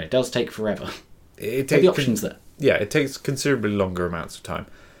 but it does take forever. It takes the options there. Yeah, it takes considerably longer amounts of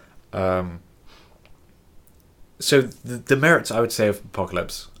time. So the merits, I would say, of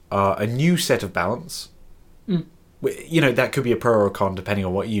Apocalypse are a new set of balance. That could be a pro or a con depending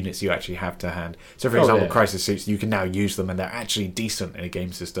on what units you actually have to hand. So, for example, Crisis Suits, you can now use them and they're actually decent in a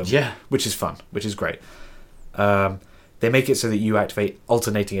game system. Yeah. Which is fun, which is great. They make it so that you activate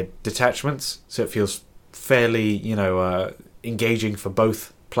alternating detachments, so it feels fairly, engaging for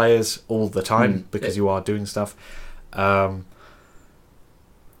both players all the time because you are doing stuff. The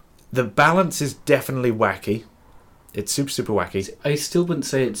balance is definitely wacky. It's super, super wacky. I still wouldn't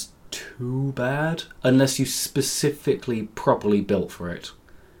say it's too bad unless you specifically properly built for it.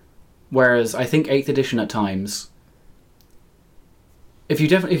 Whereas I think 8th edition at times, if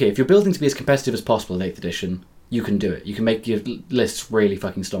you're building to be as competitive as possible in 8th edition, you can do it. You can make your lists really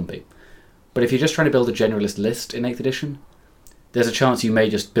fucking stompy. But if you're just trying to build a generalist list in 8th edition, there's a chance you may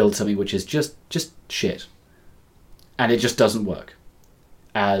just build something which is just shit. And it just doesn't work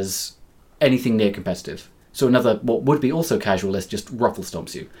as anything near competitive. So another, what would be also casual list, just ruffle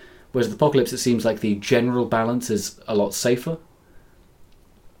stomps you. Whereas with Apocalypse, it seems like the general balance is a lot safer.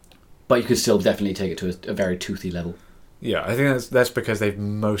 But you could still definitely take it to a very toothy level. Yeah, I think that's because they've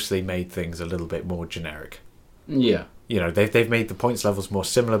mostly made things a little bit more generic. Yeah. They've made the points levels more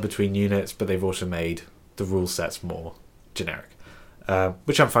similar between units, but they've also made the rule sets more generic.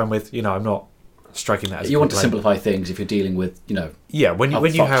 Which I'm fine with. I'm not striking that as you a want to complaint. simplify things if you're dealing with, Yeah, when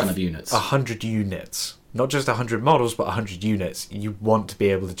you have of units. 100 units, not just 100 models, but 100 units, you want to be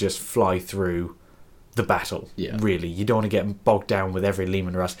able to just fly through the battle. Yeah. Really, you don't want to get bogged down with every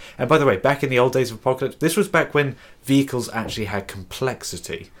Lehman Russ. And by the way, back in the old days of Apocalypse, this was back when vehicles actually had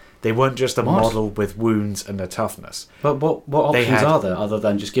complexity. They weren't just a model with wounds and a toughness. But what options are there other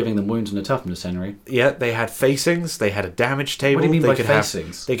than just giving them wounds and a toughness, Henry? Yeah, they had facings. They had a damage table. What do you mean they by could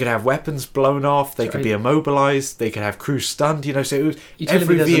facings? They could have weapons blown off. They could be immobilized. They could have crew stunned. So it was You're every telling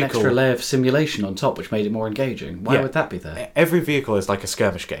me there's vehicle. an extra layer of simulation on top, which made it more engaging. Why would that be there? Every vehicle is like a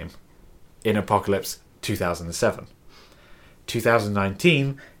skirmish game in Apocalypse 2007.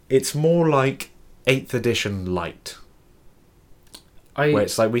 2019, it's more like 8th edition light. Where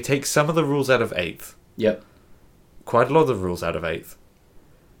it's like we take some of the rules out of 8th. Yep. Quite a lot of the rules out of 8th.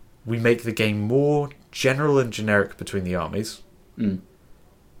 We make the game more general and generic between the armies.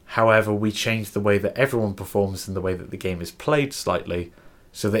 However, we change the way that everyone performs and the way that the game is played slightly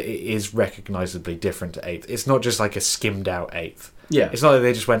so that it is recognisably different to 8th. It's not just like a skimmed out 8th. Yeah. It's not like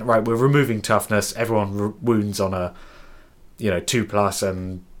they just went, right, we're removing toughness, everyone wounds on a 2+,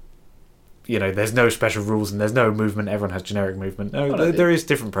 and there's no special rules and there's no movement, everyone has generic movement. No, there is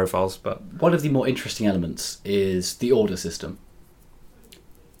different profiles, but one of the more interesting elements is the order system.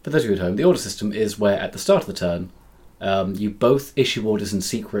 For those of you at home, the order system is where at the start of the turn, you both issue orders in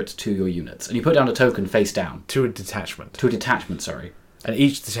secret to your units, and you put down a token face down. To a detachment. Sorry. And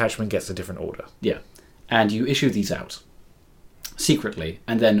each detachment gets a different order. Yeah. And you issue these out secretly,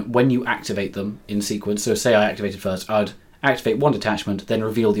 and then when you activate them in sequence, so say I activated first, I'd activate one detachment, then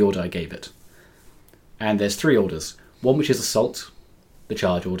reveal the order I gave it. And there's 3 orders. One which is assault, the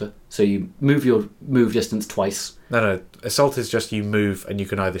charge order. So you move your move distance twice. No. Assault is just you move and you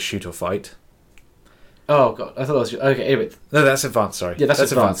can either shoot or fight. Oh god, I thought that was okay. Anyway, no, that's advanced. Sorry, yeah, that's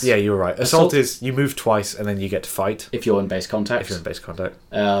advanced. Yeah, you were right. Assault is you move twice and then you get to fight if you're in base contact.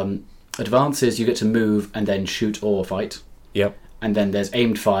 Advance is you get to move and then shoot or fight. Yep. And then there's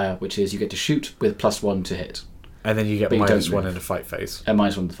aimed fire, which is you get to shoot with +1 to hit. And then you get -1 in the fight phase. And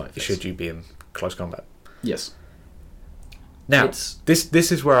 -1 in the fight phase. Should you be in close combat? Yes. Now,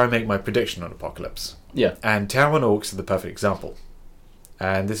 this is where I make my prediction on Apocalypse. Yeah. And Tau and Orcs are the perfect example.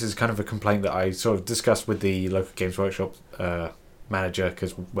 And this is kind of a complaint that I sort of discussed with the local Games Workshop manager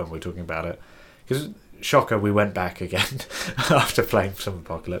because when we were talking about it. Because, shocker, we went back again after playing some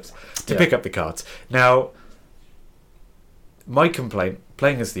Apocalypse to pick up the cards. Now, my complaint,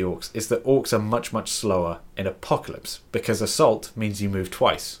 playing as the Orcs, is that Orcs are much, much slower in Apocalypse because Assault means you move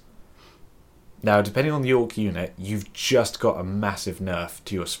twice. Now, depending on the Orc unit, you've just got a massive nerf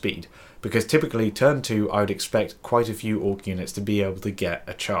to your speed. Because typically, turn 2, I would expect quite a few Orc units to be able to get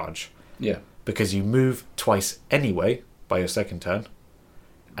a charge. Yeah. Because you move twice anyway by your second turn.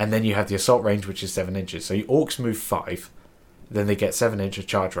 And then you have the assault range, which is 7 inches. So your Orcs move 5, then they get 7 inch of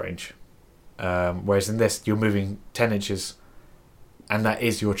charge range. Whereas in this, you're moving 10 inches, and that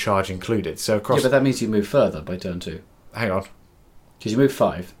is your charge included. So across... Yeah, but that means you move further by turn 2. Hang on. Because you move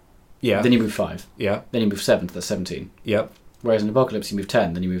 5. Yeah. Then you move 5. Yeah. Then you move 7, that's 17. Yep. Whereas in Apocalypse you move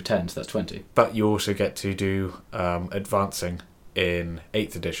 10, then you move 10, so that's 20. But you also get to do advancing in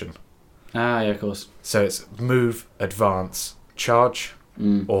 8th edition. Ah, yeah, of course. So it's move, advance, charge,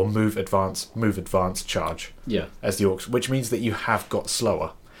 or move, advance, charge. Yeah. As the Orcs, which means that you have got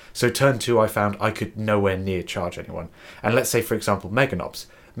slower. So turn 2, I found I could nowhere near charge anyone. And let's say, for example, Meganobs.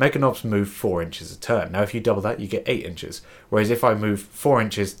 Meganobs move 4 inches a turn. Now, if you double that, you get 8 inches. Whereas if I move 4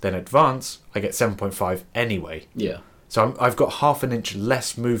 inches, then advance, I get 7.5 anyway. Yeah. So I've got half an inch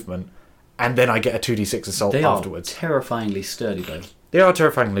less movement, and then I get a 2d6 assault afterwards. They are terrifyingly sturdy, though. They are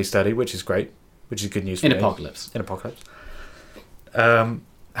terrifyingly sturdy, which is great, which is good news for me. Apocalypse. In Apocalypse.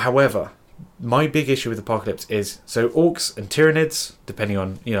 However, my big issue with Apocalypse is, so Orcs and Tyranids, depending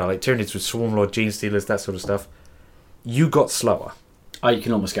on, like Tyranids with Swarmlord, Gene Stealers, that sort of stuff, you got slower. You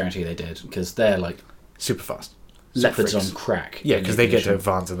can almost guarantee they did, because they're like super fast. leopards on crack. Yeah, because they get to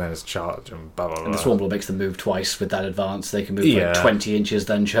advance and then it's charge and blah, blah, blah. And the Swarmlord makes them move twice with that advance. They can move 20 inches,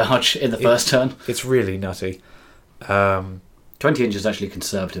 then charge in the first turn. It's really nutty. 20 inches is actually a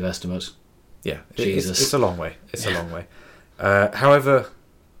conservative estimate. Yeah, Jesus. It's a long way. It's a long way. However,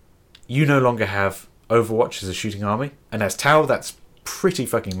 you no longer have Overwatch as a shooting army, and as Tau, that's pretty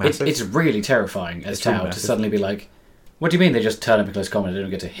fucking massive. It's really terrifying as Tau to suddenly be like, what do you mean they just turn up in close combat and they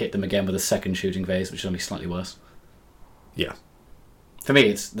don't get to hit them again with a second shooting phase, which is only slightly worse? Yeah. For me,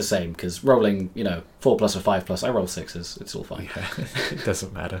 it's the same, because rolling, 4+ or 5+, I roll 6s. It's all fine. Yeah, it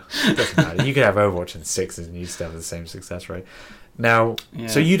doesn't matter. It doesn't matter. You could have Overwatch in 6s and you still have the same success rate. Now,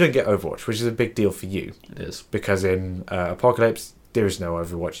 so you don't get Overwatch, which is a big deal for you. It is. Because in Apocalypse, there is no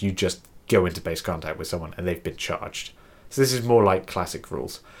Overwatch. You just go into base contact with someone and they've been charged. So this is more like classic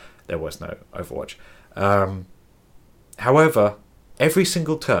rules. There was no Overwatch. However, every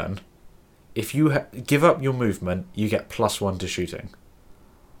single turn, if you give up your movement, you get +1 to shooting.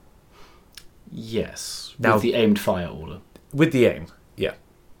 Yes. Now, with the aimed fire order. With the aim, yeah.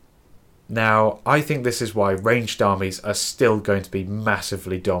 Now, I think this is why ranged armies are still going to be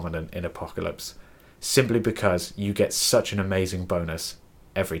massively dominant in Apocalypse. Simply because you get such an amazing bonus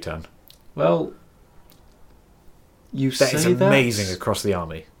every turn. Well, that is amazing across the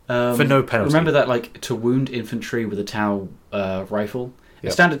army. For no penalty. Remember that, to wound infantry with a Tau rifle? Yep.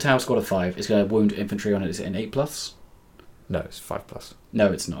 A standard Tau squad of 5 is going to wound infantry on it. Is it an 8+? No, it's 5+.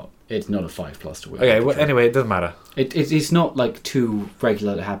 No, it's not. It's not a 5+ to wound. Okay, well, anyway, it doesn't matter. It's not too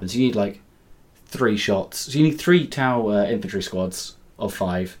regular that happens. You need 3 shots. So you need 3 Tau infantry squads of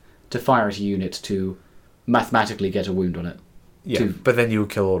 5 to fire at a unit to mathematically get a wound on it. Yeah, but then you would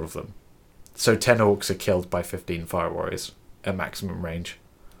kill all of them. So 10 orcs are killed by 15 fire warriors at maximum range.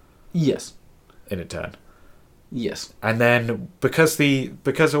 Yes. In a turn. Yes. And then because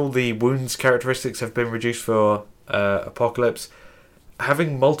all the wounds characteristics have been reduced for Apocalypse,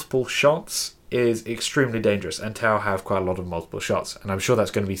 having multiple shots is extremely dangerous, and Tau have quite a lot of multiple shots, and I'm sure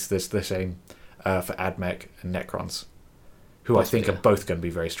that's going to be the same for Admech and Necrons, who I think are both going to be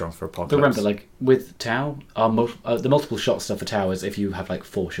very strong for Apocalypse. But remember, with Tau, the multiple shot stuff for Tau is if you have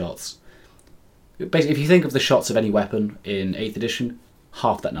 4 shots. Basically, if you think of the shots of any weapon in 8th edition,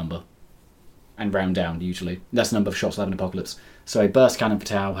 half that number. And round down, usually. That's the number of shots I have in Apocalypse. So a burst cannon for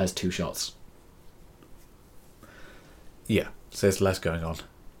Tau has 2 shots. Yeah, so there's less going on.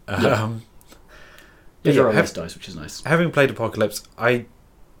 There are less dice, which is nice. Having played Apocalypse,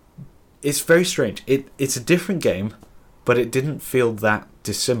 it's very strange. It's a different game, but it didn't feel that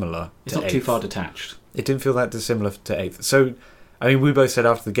dissimilar It's to not 8th. too far detached. It didn't feel that dissimilar to 8th. So, we both said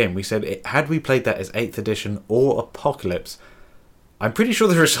after the game, we said, had we played that as 8th edition or Apocalypse, I'm pretty sure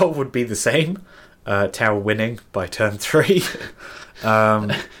the result would be the same. Tau winning by turn 3.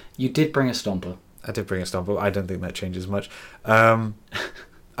 You did bring a Stomper. I did bring a Stomper. I don't think that changes much. Honestly,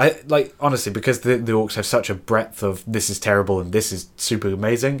 because the orcs have such a breadth of this is terrible and this is super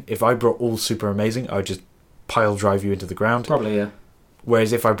amazing, if I brought all super amazing, I would just pile drive you into the ground. Probably, yeah.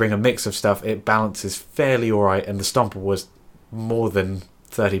 Whereas if I bring a mix of stuff, it balances fairly alright, and the Stomper was more than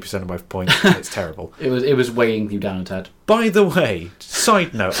 30% of my points. It's terrible. It was weighing you down a tad. By the way,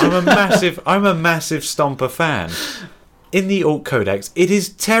 side note, I'm a massive Stomper fan. In the Orc Codex, it is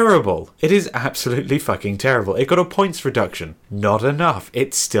terrible. It is absolutely fucking terrible. It got a points reduction. Not enough.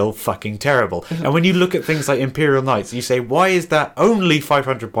 It's still fucking terrible. And when you look at things like Imperial Knights, you say, why is that only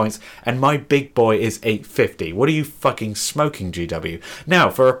 500 points and my big boy is 850? What are you fucking smoking, GW? Now,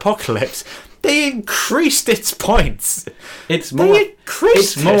 for Apocalypse, they increased its points. It's more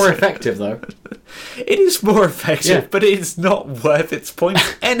effective, though. It is more effective, but it's not worth its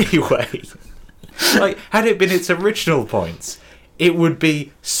points anyway. Had it been its original points, it would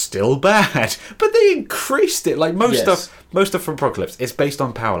be still bad. But they increased it. Most stuff from Apocalypse is based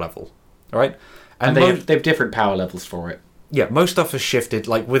on power level, right? And they have different power levels for it. Yeah, most stuff has shifted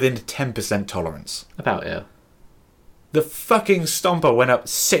within 10% tolerance. About, yeah. The fucking Stomper went up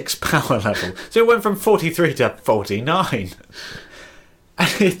 6 power level, so it went from 43 to 49.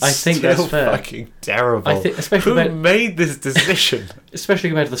 It's I think still that's fair. fucking terrible. I think, especially Who about- made this decision? Especially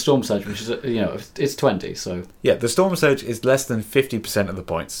compared to the Storm Surge, which is, it's 20, so... Yeah, the Storm Surge is less than 50% of the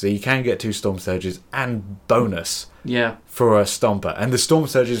points, so you can get 2 Storm Surges and bonus Yeah. for a Stomper, and the Storm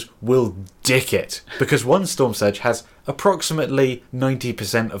Surges will dick it, because one Storm Surge has approximately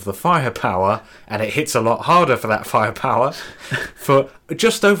 90% of the firepower, and it hits a lot harder for that firepower, for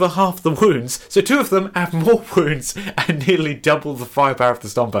just over half the wounds, so 2 of them have more wounds and nearly double the firepower of the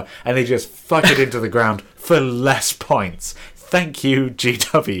Stomper, and they just fuck it into the ground for less points. Thank you,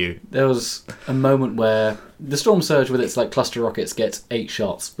 GW. There was a moment where the Storm Surge with its like cluster rockets gets 8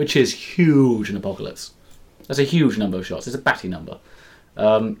 shots, which is huge in Apocalypse. That's a huge number of shots. It's a batty number.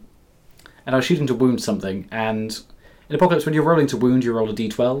 And I was shooting to wound something, and in Apocalypse, when you're rolling to wound, you roll a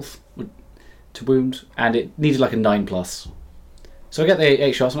d12 to wound, and it needed like a 9+. So I get the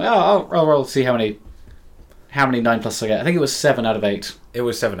 8 shots, I'm like, oh, I'll roll to see how many 9+ I get. I think it was 7 out of 8. It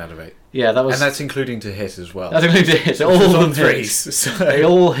was 7 out of 8. Yeah, that was... And that's including to hit as well. That's including to hit. So Which all was of on them hit. threes. So, They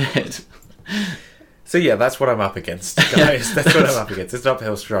all hit. so yeah, that's what I'm up against, guys. That's what I'm up against. It's an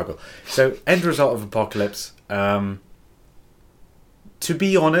uphill struggle. So, end result of Apocalypse. To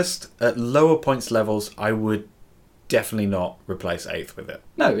be honest, at lower points levels, I would definitely not replace 8th with it.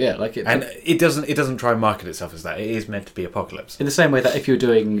 No, yeah, like it... And it doesn't try and market itself as that. It is meant to be Apocalypse. In the same way that if you're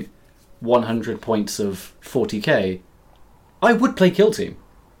doing 100 points of 40k, I would play Kill Team.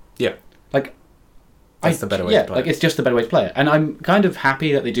 Yeah. Like, That's the better way to play like it. it's just the better way to play it. And I'm kind of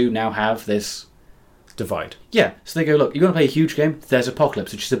happy that they do now have this... Divide. Yeah, so they go, look, you're going to play a huge game, there's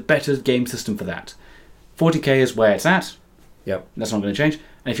Apocalypse, which is a better game system for that. 40k is where it's at. Yep. That's not going to change.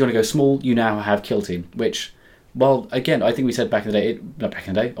 And if you want to go small, you now have Kill Team, which, well, again, I think we said back in the day, not back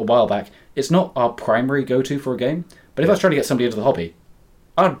in the day, a while back, it's not our primary go-to for a game. But if I was trying to get somebody into the hobby,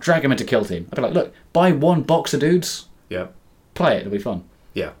 I'd drag them into Kill Team. I'd be like, look, buy 1 box of dudes, Yep. play it, it'll be fun.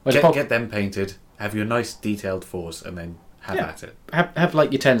 Yeah. Whereas Get them painted, have your nice detailed force, and then have at it. Have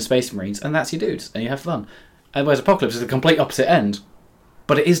like your 10 Space Marines, and that's your dudes, and you have fun. And whereas Apocalypse is the complete opposite end,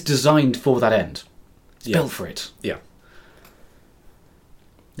 but it is designed for that end. It's built for it. Yeah.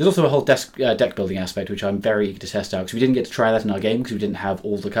 There's also a whole deck building aspect, which I'm very eager to test out, because we didn't get to try that in our game, because we didn't have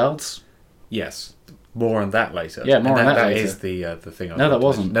all the cards. Yes. More on that later. Yeah, more on that later. That is the thing. No, that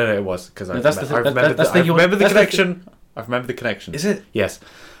wasn't. No, it was because I No, that's the thing- remembered that's the thing you want- the that's the connection. I remember the connection. Is it? Yes.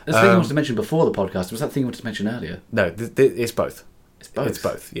 That's the thing I wanted to mention before the podcast. Was that the thing you wanted to mention earlier? No, it's both. It's both. It's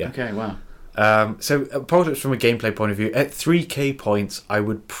both. Yeah. Okay, wow. So, Apocalypse from a gameplay point of view, at 3k points, I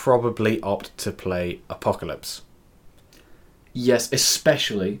would probably opt to play Apocalypse. Yes,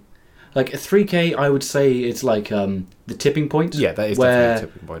 especially. Like, at 3k, I would say it's like the tipping point. Yeah, that is where definitely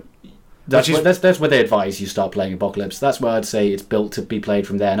a tipping point. That's where they advise you start playing Apocalypse. That's where I'd say it's built to be played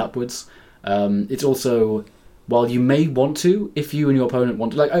from there and upwards. It's also, while you may want to, if you and your opponent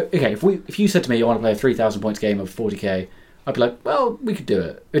want to, like, okay, if you said to me you want to play a 3,000 points game of 40k, I'd be like, well, we could do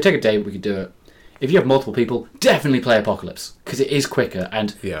it. It would take a day, but we could do it. If you have multiple people, definitely play Apocalypse, because it is quicker, and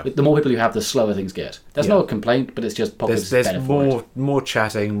the more people you have, the slower things get. That's not a complaint, but it's just Apocalypse There's is better for it. more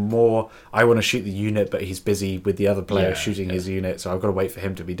chatting, more, I want to shoot the unit, but he's busy with the other player shooting his unit, so I've got to wait for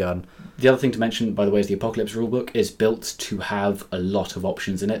him to be done. The other thing to mention, by the way, is the Apocalypse rulebook is built to have a lot of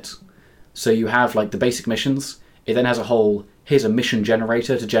options in it. So you have, like, the basic missions. It then has a whole, here's a mission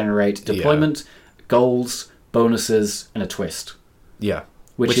generator to generate deployment, goals, bonuses, and a twist. Yeah.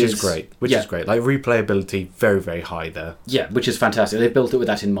 Which is great. Which is great. Like, replayability, very, very high there. Yeah, which is fantastic. They've built it with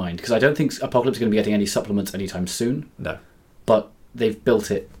that in mind, because I don't think Apocalypse is going to be getting any supplements anytime soon. No. But they've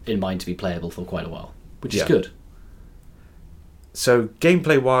built it in mind to be playable for quite a while, which is good. So,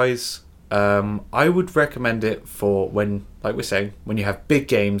 gameplay-wise, I would recommend it for when, like we're saying, when you have big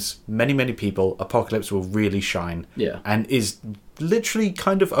games, many, many people, Apocalypse will really shine. Yeah. And is literally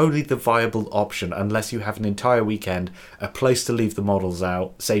kind of only the viable option, unless you have an entire weekend, a place to leave the models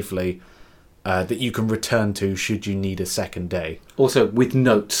out safely, that you can return to should you need a second day. Also, with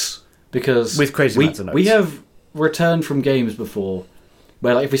notes, because with crazy amounts of notes. We have returned from games before,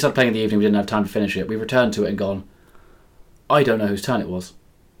 where, like, if we started playing in the evening, we didn't have time to finish it. We returned to it and gone, I don't know whose turn it was.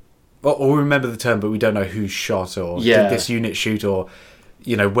 Or we remember the turn, but we don't know who shot, or did this unit shoot, or,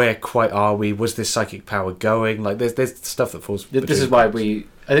 you know, where quite are we? Was this psychic power going? Like, there's stuff that falls. This is why I think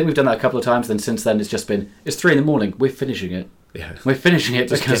we've done that a couple of times. Then since then, it's just been, it's 3 a.m. We're finishing it. Yeah, we're finishing it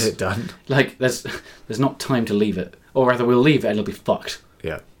just because get it done. Like, there's not time to leave it, or rather, we'll leave it and it'll be fucked.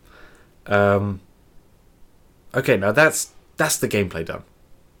 Yeah. Okay, now that's the gameplay done.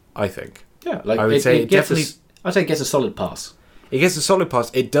 I think. Yeah, like I would say it definitely. I'd say it gets a solid pass. It gets a solid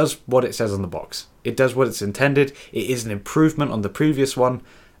pass. It does what it says on the box. It does what it's intended. It is an improvement on the previous one,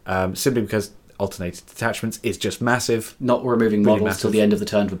 simply because alternated detachments is just massive. Not removing Really models massive. till the end of the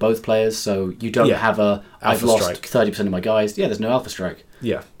turn for both players, so you don't Yeah. have a I've Alpha lost strike. 30% of my guys. Yeah, there's no alpha strike.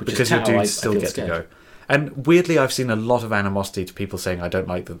 Yeah, Which is because your Tau, I dudes still feel get to scared. go. And weirdly, I've seen a lot of animosity to people saying I don't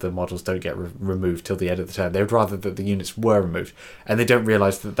like that the models don't get removed till the end of the turn. They would rather that the units were removed, and they don't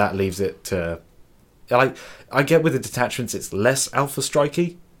realise that that leaves it to. Like, I get with the detachments, it's less alpha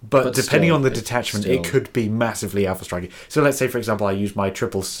strikey, but depending still, on the it's detachment, still- it could be massively alpha strikey. So let's say, for example, I use my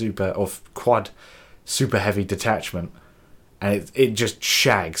triple super or quad super heavy detachment, and it just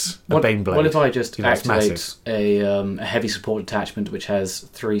shags a Baneblade. What if I just You know, it's activate massive. a heavy support detachment which has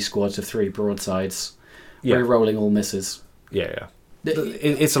 3 squads of 3 broadsides, Yeah. re-rolling all misses? Yeah.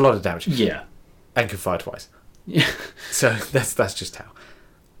 It's a lot of damage. Yeah. And can fire twice. Yeah. So that's just how.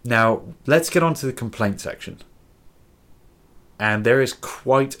 Now, let's get on to the complaint section. And there is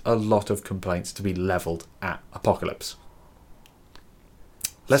quite a lot of complaints to be levelled at Apocalypse.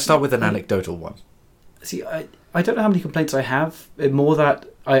 Let's start with an anecdotal one. See, I don't know how many complaints I have. More that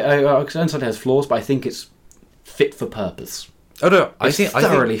I understand it has flaws, but I think it's fit for purpose. Oh no, It's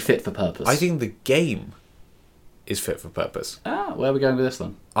thoroughly fit for purpose. I think the game is fit for purpose. Where are we going with this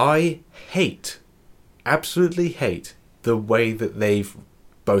then? I absolutely hate the way that they've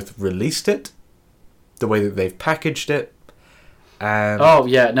both released it, the way that they've packaged it, and Oh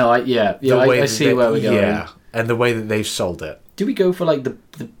yeah, no, I way that see where we're going. Yeah, and the way that they've sold it. Do we go for like the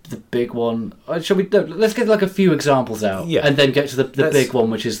big one? Shall we? No, let's get like a few examples out, Yeah. and then get to the Let's- big one,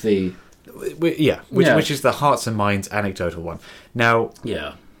 which is the Yeah, which is the Hearts and Minds anecdotal one. Now,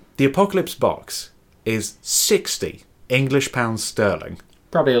 yeah, the Apocalypse box is 60 English pounds sterling,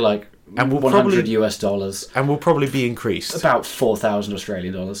 probably like And we'll 100 probably- US dollars, and will probably be increased. about 4,000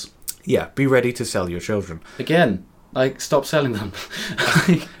 Australian dollars. Yeah, be ready to sell your children, Again, like stop selling them.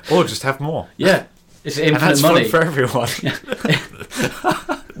 or just have more. Yeah, it's And infinite that's money. fun for everyone.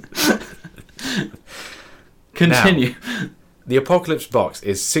 Continue. The Apocalypse box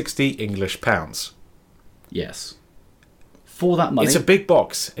is 60 English pounds. Yes, for that money, It's a big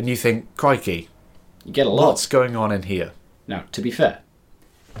box, and you think, crikey, you get a lot. what's going on in here? Now, to be fair,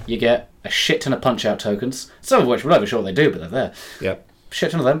 you get a shit ton of punch-out tokens, some of which we're not even sure what they do, but they're there. Yep.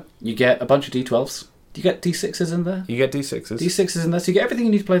 Shit ton of them. You get a bunch of D12s. Do you get D6s in there? You get D6s. D6s in there, so you get everything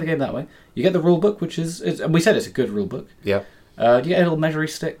you need to play the game that way. You get the rule book, which is and we said it's a good rule book. Yep. Do you get a little measuring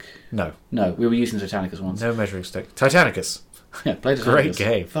stick? No. No, we were using Titanicus once. No measuring stick. Titanicus. Yeah, played Titanicus. Great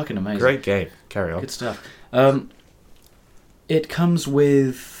game. Fucking amazing. Great game. Carry on. Good stuff. It comes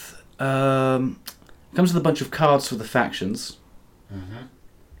with a bunch of cards for the factions. Mm-hmm.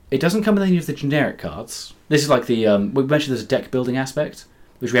 It doesn't come with any of the generic cards. This is like the we mentioned there's a deck building aspect,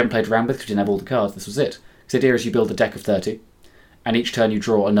 which we haven't played around with because we didn't have all the cards. This was it. The idea is you build a deck of 30, and each turn you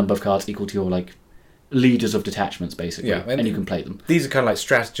draw a number of cards equal to your like leaders of detachments, basically, Yeah, and you can play them. These are kind of like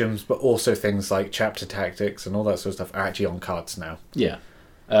stratagems, but also things like chapter tactics and all that sort of stuff are actually on cards now. Yeah.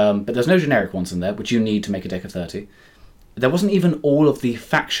 But there's no generic ones in there, which you need to make a deck of 30. There wasn't even all of the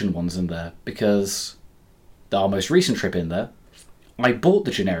faction ones in there, because our most recent trip in there, I bought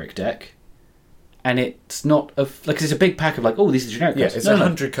the generic deck, and it's not like it's a big pack of like, oh, these are generic Yeah, cards. it's No,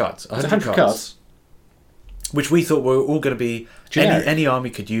 100 cards. It's 100 cards. Which we thought were all going to be... Generic. Any army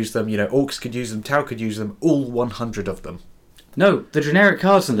could use them, Orcs could use them, Tau could use them, all 100 of them. No, the generic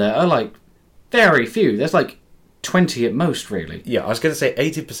cards in there are like very few. There's like 20 at most, really. Yeah, I was going to say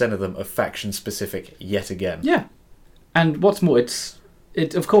 80% of them are faction-specific yet again. Yeah. And what's more,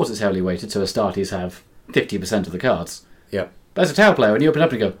 of course it's heavily weighted, so Astartes have 50% of the cards. Yep. But as a Tau player, when you open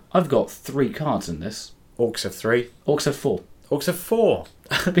up and go, I've got 3 cards in this. Orcs have 3. Orcs have 4. Orcs have 4.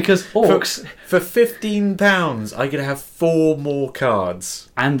 Because orcs For £15, I could have 4 more cards.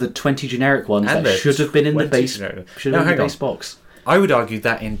 and the 20 generic ones And that the should have been in the 20 base generic. should Now, have been in the hang base box. I would argue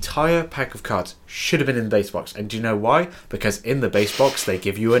that entire pack of cards should have been in the base box. And do you know why? Because in the base box, they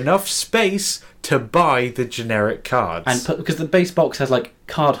give you enough space to buy the generic cards. And because the base box has like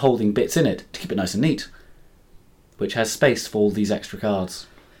card holding bits in it to keep it nice and neat, which has space for all these extra cards.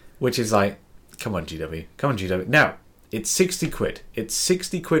 Which is like, come on, GW. Come on, GW. Now, it's 60 quid. It's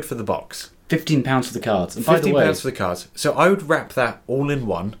 60 quid for the box. £15 for the cards. And by the £15 way, for the cards. So I would wrap that all in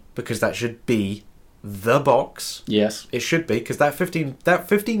one, because that should be the box. yes, It should be, because that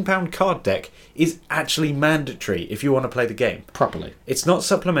 £15 card deck is actually mandatory if you want to play the game. properly. It's not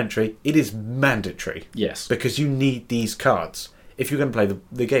supplementary, it is mandatory. Yes. Because you need these cards if you're going to play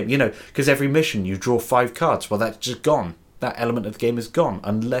the game. Because every mission you draw 5 cards. Well, that's just gone. That element of the game is gone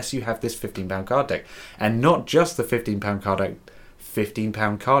unless you have this £15 card deck. And not just the £15 card deck,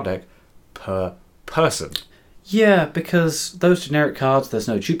 £15 card deck per person. Yeah, because those generic cards, there's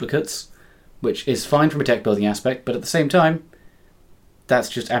no duplicates, which is fine from a deck building aspect, but at the same time, that's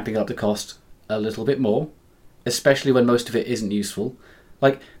just amping up the cost a little bit more, especially when most of it isn't useful.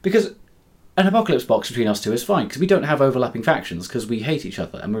 Because an Apocalypse box between us two is fine, because we don't have overlapping factions, because we hate each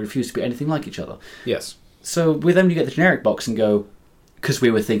other, and we refuse to be anything like each other. Yes. So with them, you get the generic box and go, because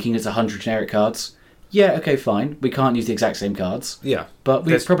we were thinking it's 100 generic cards. Yeah, okay, fine. We can't use the exact same cards. Yeah. But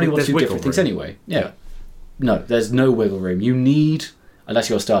we probably want to do different things anyway. Yeah. No, there's no wiggle room. You need, unless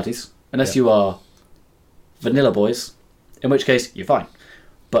you're Astartes, unless you are vanilla boys, in which case you're fine.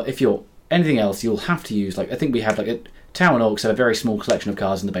 But if you're anything else, you'll have to use, I think we have, Tau and Orcs have a very small collection of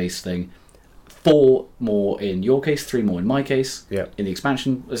cards in the base thing. 4 more in your case, 3 more in my case. Yeah. In the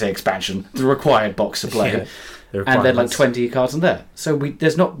expansion, the required box to play. Yeah. And then 20 cards in there. So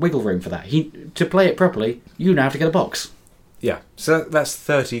there's not wiggle room for that. To play it properly, you now have to get a box. Yeah. So that's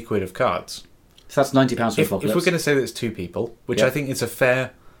 30 quid of cards. So that's £90 for If Apocalypse. we're going to say that it's 2 people, which I think is a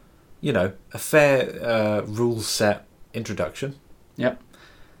fair rules set introduction. Yep.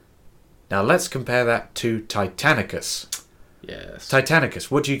 Now let's compare that to Titanicus. Yes.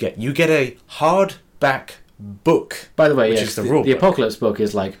 Titanicus, what do you get? You get a hardback book. By the way, which yes, is the rule the book. Apocalypse book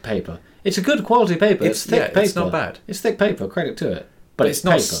is like paper. It's a good quality paper. It's thick paper. It's not bad. It's thick paper. Credit to it. But it's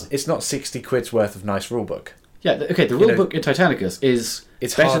not. paper. It's not 60 quid's worth of nice rule book. Yeah. The rule book in Titanicus is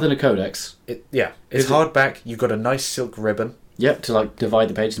better than a codex. It's hardback. You've got a nice silk ribbon. Yep. To divide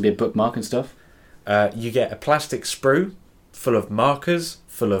the pages and be a bookmark and stuff. You get a plastic sprue full of markers,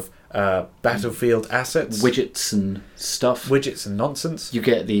 full of battlefield assets, widgets and stuff. Widgets and nonsense. You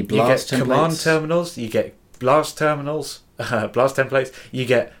get the blast templates. Command terminals. You get blast terminals. Blast templates. You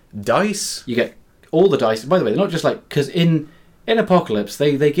get dice. You get all the dice. By the way, they're not just because in Apocalypse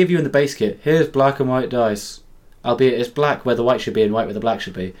they give you in the base kit, here's black and white dice, albeit it's black where the white should be and white where the black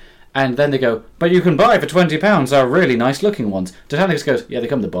should be. And then they go, but you can buy for £20 our really nice looking ones. Titanicus goes, yeah, they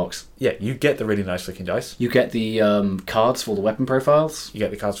come in the box. Yeah, you get the really nice looking dice. You get the cards for the weapon profiles. You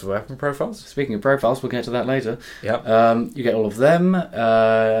get the cards for the weapon profiles. Speaking of profiles, we'll get to that later. Yep. You get all of them.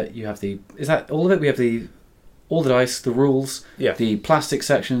 You have is that all of it? We have all the dice, the rules, the plastic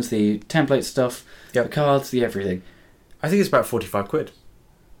sections, the template stuff, the cards, the everything. I think it's about 45 quid.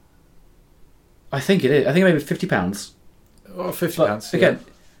 I think it is. I think maybe £50. Or £50. Again,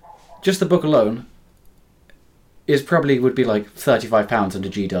 just the book alone would be like £35 under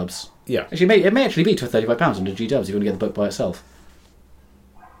G-dubs. Yeah. Actually, it may actually be to £35 under G-dubs if you want to get the book by itself.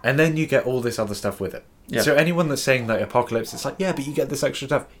 And then you get all this other stuff with it. Yeah. So anyone that's saying that Apocalypse, it's like, yeah, but you get this extra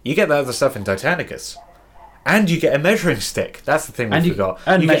stuff. You get that other stuff in Titanicus. And you get a measuring stick. That's the thing we forgot.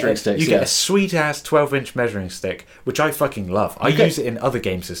 And measuring sticks, You get a sweet-ass 12-inch measuring stick, which I fucking love. I use it in other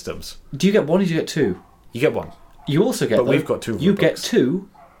game systems. Do you get one or do you get two? You get one. You also get, but we've got two. You get two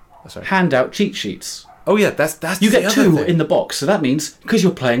handout cheat sheets. Oh yeah, that's you the get other two thing. in the box, so that means because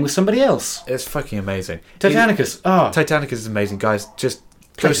you're playing with somebody else. It's fucking amazing. Titanicus, Titanicus is amazing, guys. Just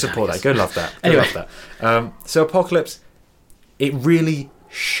go support that. Go love that. Go Anyway. love that. So Apocalypse, it really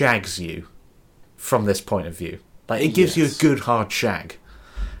shags you from this point of view. Like it gives you a good hard shag.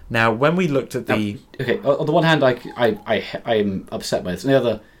 Now, when we looked at the on the one hand, I'm upset by this. On the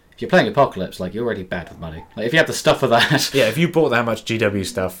other, if you're playing Apocalypse, you're already bad with money. If you have the stuff for that, if you bought that much GW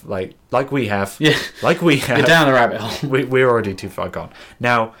stuff, like we have, you're down the rabbit hole. We're already too far gone.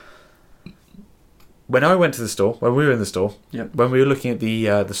 Now, when I went to the store, when we were in the store, when we were looking at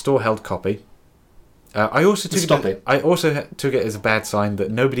the store held copy, I also took it as a bad sign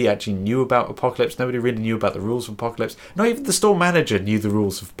that nobody actually knew about Apocalypse. Nobody really knew about the rules of Apocalypse. Not even the store manager knew the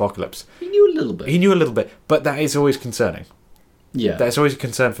rules of Apocalypse. He knew a little bit. But that is always concerning. Yeah, that's always a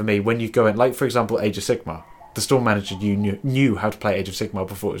concern for me when you go in. For example, Age of Sigmar. The store manager knew how to play Age of Sigmar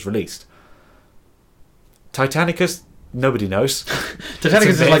before it was released. Titanicus, nobody knows. Titanicus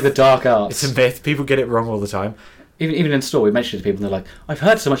is like the dark arts. It's a myth. People get it wrong all the time. Even in store, we mention it to people, and they're like, "I've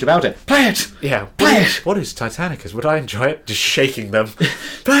heard so much about it. Play it! Yeah, play it! What is Titanicus? Would I enjoy it? Just shaking them.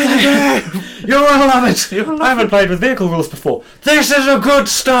 Play the game! You will love it! I haven't played with vehicle rules before. This is a good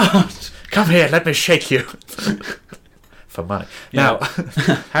start! Come here, let me shake you. For money. Now,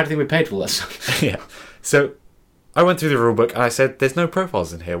 how do you think we paid for all that stuff? Yeah. So, I went through the rulebook, and I said, there's no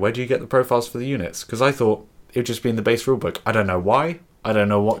profiles in here. Where do you get the profiles for the units? Because I thought it would just be in the base rulebook. I don't know why. I don't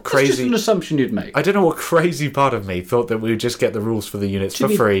know what crazy... That's just an assumption you'd make. I don't know what crazy part of me thought that we would just get the rules for the units for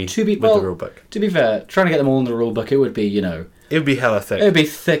free with the rulebook. To be fair, trying to get them all in the rulebook, it would be, It would be hella thick. It would be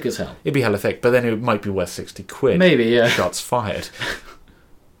thick as hell. It'd be hella thick, but then it might be worth 60 quid. Maybe, yeah. Shots fired.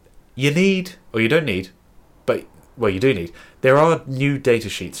 You need, or you don't need, but, well, you do need, there are new data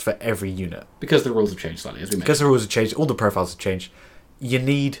sheets for every unit. Because the rules have changed slightly, as we mentioned. Because the rules have changed, all the profiles have changed. You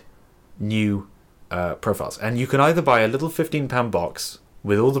need new profiles. And you can either buy a little £15 box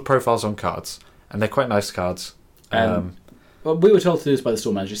with all the profiles on cards, and they're quite nice cards. Well, we were told to do this by the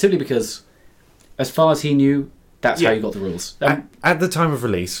store manager simply because As far as he knew, that's Yeah. how you got the rules. At the time of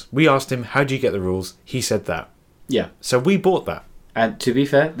release, we asked him, how do you get the rules? He said that. Yeah. So we bought that. And to be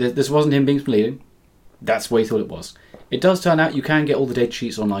fair, this wasn't him being misleading. That's what he thought it was. It does turn out you can get all the data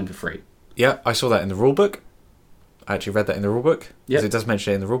sheets online for free. Yeah, I saw that in the rulebook. I actually read that in the rulebook. Yep. Because it does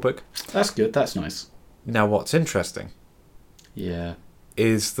mention it in the rulebook. That's good. That's nice. Now, what's interesting Yeah.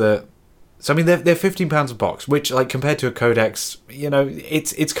 is that... So, I mean, they're £15 a box, which, like, compared to a Codex, you know,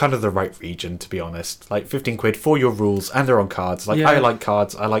 it's kind of the right region, to be honest. Like, 15 quid for your rules, and they're on cards. Like, Yeah. I like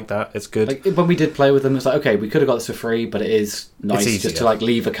cards. I like that. It's good. Like, when we did play with them, it's like, okay, we could have got this for free, but it is nice It's just to, easier. like,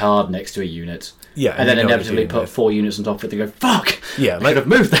 leave a card next to a unit. Yeah. And then you know what inevitably you're doing put 4 units on top of it and go, fuck! Yeah, I like- could have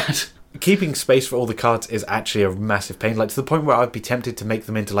moved that! Keeping space for all the cards is actually a massive pain. Like, to the point where I'd be tempted to make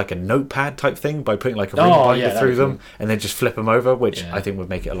them into, like, a notepad type thing by putting, like, a ring binder that'd through be them cool. and then just flip them over, which Yeah. I think would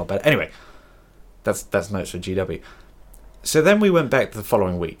make it a lot better. Anyway, that's notes for GW. So then we went back the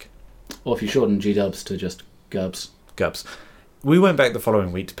following week. Or if you shorten G-dubs to just Gubs. Gubs. We went back the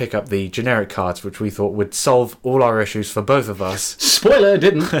following week to pick up the generic cards, which we thought would solve all our issues for both of us. Spoiler, it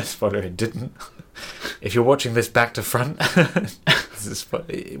didn't. Spoiler, it didn't. If you're watching this back to front, this is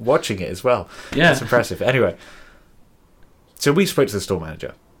watching it as well. Yeah. That's impressive. Anyway, so we spoke to the store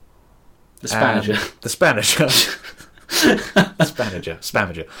manager. The Spanish. The Spanish.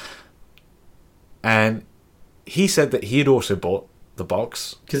 Spamager. And he said that he had also bought the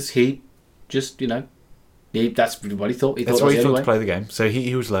box. Because he just, that's what he thought. That's what he thought anyway. to play the game. So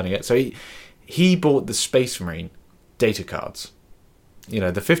he was learning it. So he bought the Space Marine data cards. You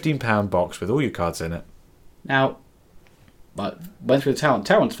know, the £15 box with all your cards in it. Now, I went through the Tower.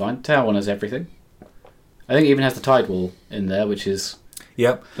 Tower one's fine. Tower one has everything. I think it even has the Tide Wall in there, which is...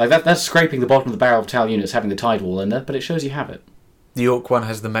 Yep. Like, that's scraping the bottom of the barrel of Tower units having the Tide Wall in there, but it shows you have it. The Orc one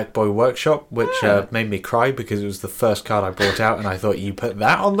has the Mech Boy Workshop, which made me cry because it was the first card I brought out, and I thought, you put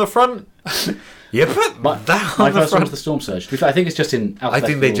that on the front? You put that My on the first one front? was the Storm Surge. To be fair, I think it's just in alphabetical I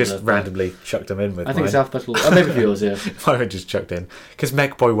think they just order. randomly chucked them in with I think it's mine. alphabetical. Oh, maybe for yours, yeah. Mine just chucked in. Because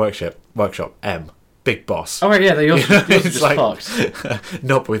Mech Boy Workshop, M. Big boss. Oh, right, yeah, yours are It's just like- fucked.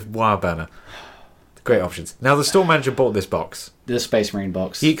 Not with Wire Banner. Great options. Now, the store manager bought this box. The Space Marine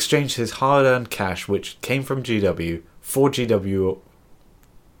box. He exchanged his hard-earned cash, which came from GW, for GW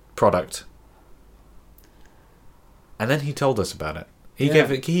product. And then he told us about it. He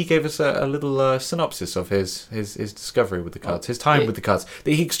gave us a little synopsis of his discovery with the cards, his time with the cards.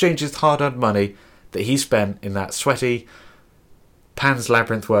 That he exchanged his hard-earned money that he spent in that sweaty Pan's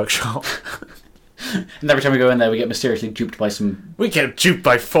Labyrinth workshop. And every time we go in there, we get mysteriously duped by some... We get duped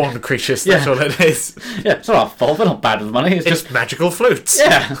by fawn creatures, that's Yeah. all it is. Yeah, it's not our fault. We're not bad with money. It's It's just... magical flutes.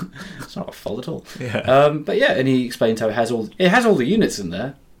 Yeah. It's not our fault at all. Yeah. But yeah, and he explains how it has all the units in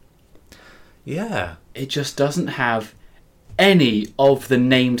there. Yeah. It just doesn't have any of the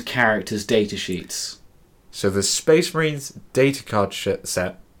named characters' data sheets. So the Space Marines data card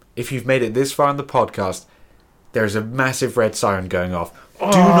set, if you've made it this far in the podcast, there's a massive red siren going off. Do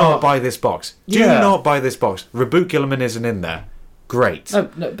not buy this box. Do Yeah. not buy this box. Reboot Gilliman isn't in there. Great. No,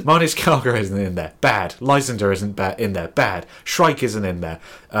 Marnis Kalgar isn't in there. Bad. Lysander isn't in there. Bad. Shrike isn't in there.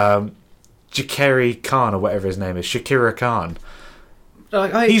 Jakeri Khan, or whatever his name is. Shakira Khan.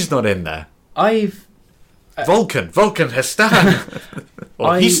 He's not in there. I've Vulcan Hestan.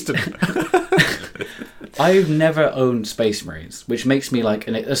 Or Heaston. I've never owned Space Marines, which makes me like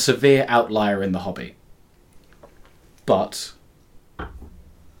a severe outlier in the hobby. But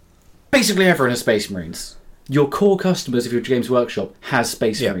basically everyone has Space Marines. Your core customers of your Games Workshop has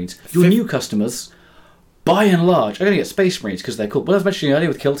Space Yeah. Marines. Your new customers, by and large, are going to get Space Marines because they're cool. Well, I was mentioning earlier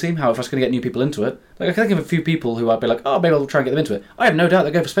with Kill Team, how if I was going to get new people into it, like I can think of a few people who I'd be like, oh, maybe I'll try and get them into it. I have no doubt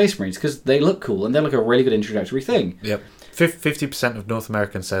they'll go for Space Marines because they look cool and they're like a really good introductory thing. Yep. 50% of North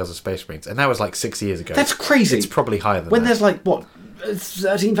American sales are Space Marines, and that was like 6 years ago. That's crazy. It's probably higher than When that. there's like, what,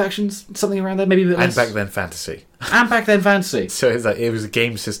 13 factions? Something around there? Maybe a bit And less. back then, fantasy. And back then, fantasy. So it's like, it was a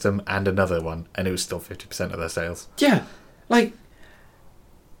game system and another one, and it was still 50% of their sales. Yeah, like,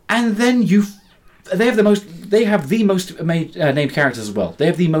 and then they have the most named characters as well. They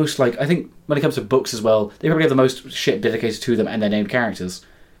have the most, like, I think when it comes to books as well, they probably have the most shit dedicated to them and their named characters.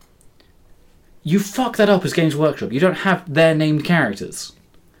 You fuck that up as Games Workshop. You don't have their named characters.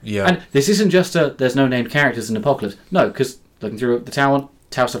 Yeah. And this isn't just there's no named characters in Apocalypse. No, because looking through the Tower one,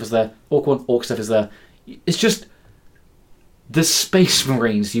 Tower stuff is there. Orc one, Orc stuff is there. It's just the Space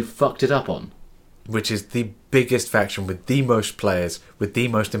Marines you fucked it up on. Which is the biggest faction with the most players, with the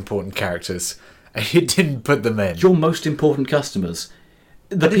most important characters, and you didn't put them in. Your most important customers,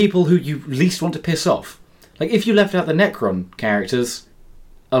 the people who you least want to piss off. Like, if you left out the Necron characters,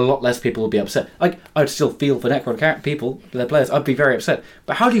 a lot less people would be upset. Like, I'd still feel for Necron people, their players. I'd be very upset.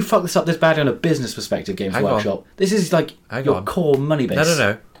 But how do you fuck this up this badly on a business perspective, Games Workshop? This is like your core money base.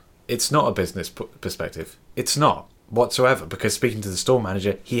 No. It's not a business perspective. It's not whatsoever, because speaking to the store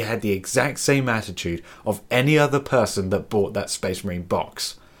manager, he had the exact same attitude of any other person that bought that Space Marine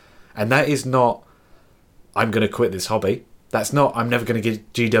box. And that is not, I'm going to quit this hobby. That's not, I'm never going to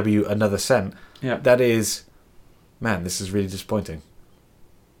give GW another cent. Yeah. That is, man, this is really disappointing.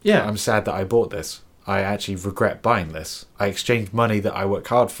 Yeah. I'm sad that I bought this. I actually regret buying this. I exchanged money that I work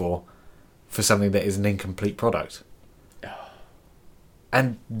hard for something that is an incomplete product.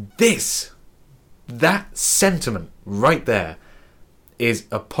 And that sentiment right there is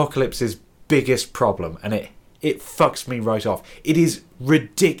Apocalypse's biggest problem, and it fucks me right off. It is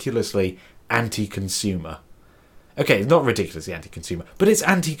ridiculously anti-consumer. Okay, not ridiculously anti-consumer, but it's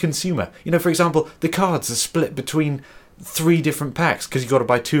anti-consumer. You know, for example, the cards are split between 3 different packs because you've got to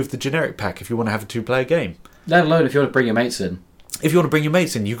buy 2 of the generic pack if you want to have a 2-player game. Let alone if you want to bring your mates in. If you want to bring your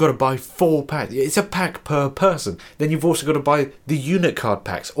mates in, you've got to buy 4 packs. It's a pack per person. Then you've also got to buy the unit card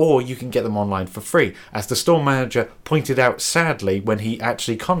packs, or you can get them online for free. As the store manager pointed out sadly when he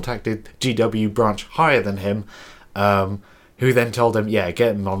actually contacted GW branch higher than him, who then told him, yeah,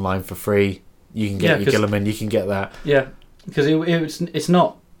 get them online for free. You can get your Gilliman, you can get that. Yeah, because it's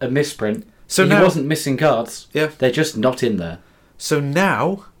not a misprint. So he wasn't missing cards. Yeah. They're just not in there. So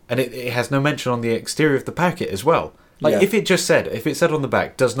now, and it has no mention on the exterior of the packet as well. Like, if it said on the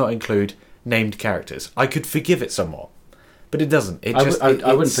back, does not include named characters, I could forgive it somewhat. But it doesn't.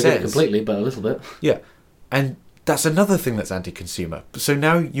 I wouldn't forgive it completely, but a little bit. Yeah. And that's another thing that's anti-consumer. So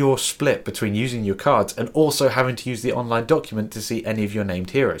now you're split between using your cards and also having to use the online document to see any of your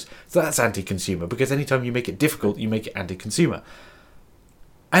named heroes. So that's anti-consumer, because anytime you make it difficult, you make it anti-consumer.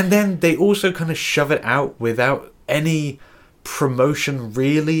 And then they also kind of shove it out without any promotion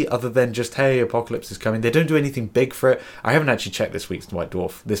really, other than just, hey, Apocalypse is coming. They don't do anything big for it. I haven't actually checked this month's White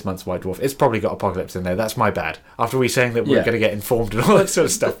Dwarf. It's probably got Apocalypse in there. That's my bad. After we saying that we're going to get informed and all that sort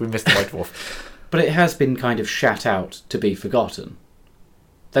of stuff, we missed the White Dwarf. But it has been kind of shat out to be forgotten.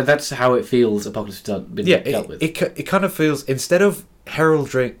 That's how it feels Apocalypse has been dealt with. It kind of feels, instead of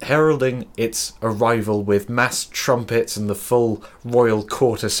heralding its arrival with mass trumpets and the full royal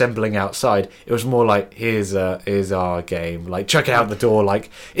court assembling outside, it was more like, here's our game, like, chuck it out the door, like,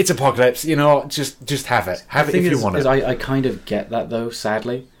 it's Apocalypse, you know, just have it if you want it. I kind of get that though,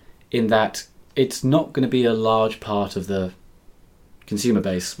 sadly, in that it's not going to be a large part of the consumer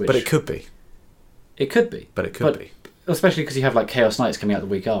base, but it could be. It could be. But it could be. Especially because you have like Chaos Knights coming out the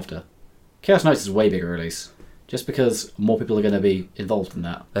week after. Chaos Knights is a way bigger release. Just because more people are going to be involved in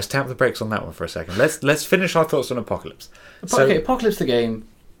that. Let's tap the brakes on that one for a second. Let's finish our thoughts on Apocalypse. Apocalypse the game,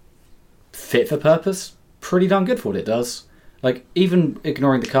 fit for purpose, pretty darn good for what it does. Like, even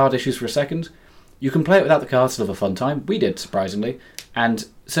ignoring the card issues for a second, you can play it without the cards and have a fun time. We did, surprisingly. And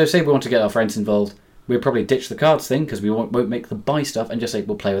so say we want to get our friends involved, we'd probably ditch the cards thing because we won't make them buy stuff and just say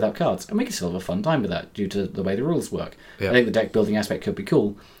we'll play without cards. And we can still have a fun time with that due to the way the rules work. Yeah. I think the deck building aspect could be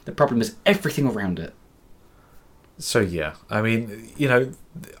cool. The problem is everything around it. So yeah, I mean, you know,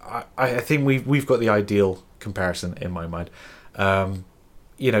 I think we've got the ideal comparison in my mind.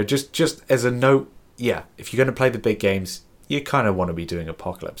 You know, just as a note, yeah, if you're going to play the big games, you kind of want to be doing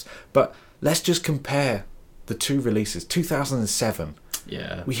Apocalypse. But let's just compare the 2 releases. 2007.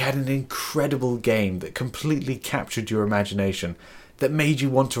 Yeah. We had an incredible game that completely captured your imagination, that made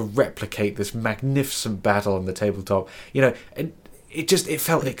you want to replicate this magnificent battle on the tabletop. You know, and it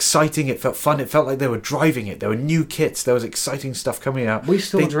felt exciting, it felt fun, it felt like they were driving it. There were new kits, there was exciting stuff coming out. We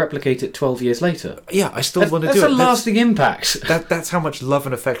still want to replicate it 12 years later. Yeah, I still want to do it. That's a lasting impact. That's how much love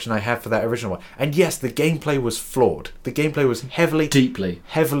and affection I have for that original one. And yes, the gameplay was flawed. The gameplay was deeply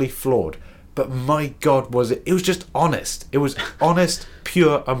flawed. But my God, was it was just honest. It was honest,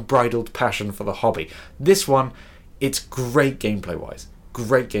 pure, unbridled passion for the hobby. This one, it's great gameplay-wise.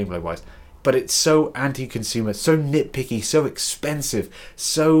 But it's so anti-consumer, so nitpicky, so expensive,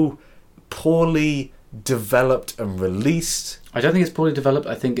 so poorly developed and released. I don't think it's poorly developed.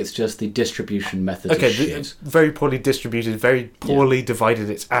 I think it's just the distribution method. Okay, very poorly distributed, very poorly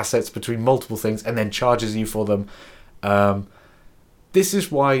divided its assets between multiple things, and then charges you for them. This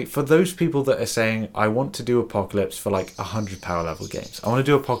is why, for those people that are saying, I want to do Apocalypse for like 100 power level games, I want to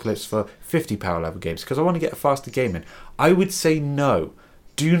do Apocalypse for 50 power level games because I want to get a faster game in, I would say no.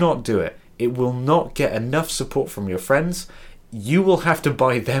 Do not do it. It will not get enough support from your friends. You will have to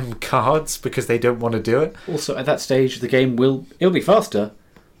buy them cards because they don't want to do it. Also, at that stage, the game it'll be faster,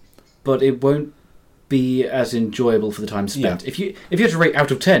 but it won't be as enjoyable for the time spent. Yeah. If you had to rate out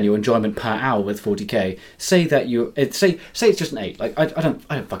of 10 your enjoyment per hour with 40k, say that say it's just an 8. Like I don't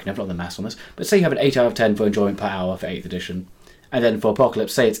fucking know, I've not done the maths on this, but say you have an 8 out of 10 for enjoyment per hour for 8th edition, and then for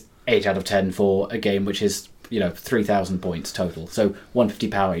Apocalypse, say it's 8 out of 10 for a game which is 3,000 points total, so 150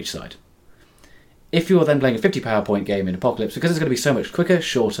 power each side. If you're then playing a 50 power point game in Apocalypse, because it's going to be so much quicker,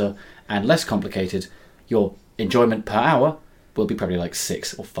 shorter, and less complicated, your enjoyment per hour will be probably like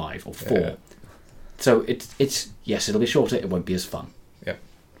 6 or 5 or 4. Yeah. So it's yes, it'll be shorter. It won't be as fun. Yeah.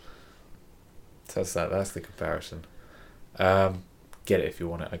 That's the comparison. Get it if you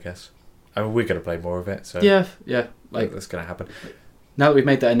want it, I guess. I mean, we're going to play more of it, so Yeah. Like that's going to happen. now that we've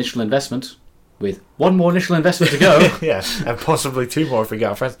made that initial investment, with one more initial investment to go. Yeah, and possibly 2 more if we get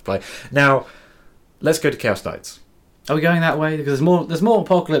our friends to play. Now, let's go to Chaos Knights. Are we going that way? Because there's more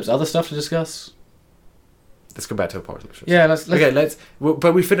Apocalypse, other stuff to discuss. Let's go back to Apocalypse. Yeah, let's Okay,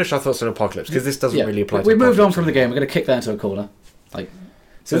 but we finished our thoughts on Apocalypse because this doesn't really apply to We moved on Apocalypse from the anymore. game. We're going to kick that into a corner.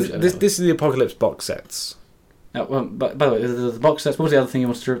 So this is the Apocalypse box sets. Now, by the way, the box sets. What was the other thing you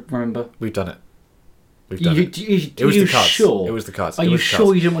wanted to remember? We've done it. It was Are you the cards. sure? It was the cards. Are It you was the sure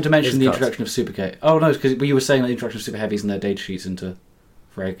cards. you didn't want to mention the cards. introduction of Super K? Oh no, because you were saying that the introduction of Super Heavies and their data sheets into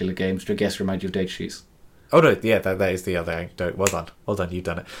regular games, which I guess remind you of data sheets. Oh no, yeah, that is the other anecdote. Well done, you've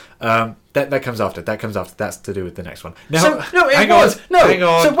done it. That comes after. That's to do with the next one. No, hang on.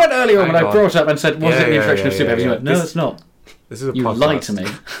 So when earlier when I Hang brought up and said, "Was it the introduction of Super Heavies?" You went, "No, This- it's not." This is a You podcast. lied to me.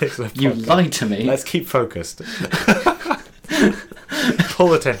 It's a You podcast. lied to me. Let's keep focused.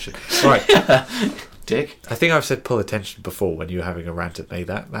 Pull attention. Right. Dick. I think I've said pull attention before when you were having a rant at me.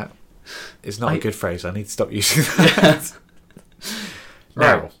 That is not a good phrase. I need to stop using that.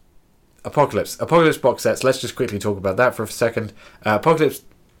 Now, Apocalypse box sets. Let's just quickly talk about that for a second. Apocalypse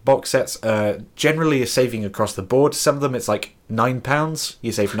box sets generally are saving across the board. Some of them it's like £9.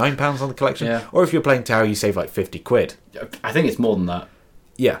 You save £9 on the collection. Yeah. Or if you're playing Tower, you save like 50 quid. I think it's more than that.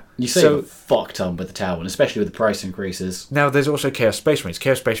 Yeah. You save a fuck ton with the tower, and especially with the price increases. Now, there's also Chaos Space Marines.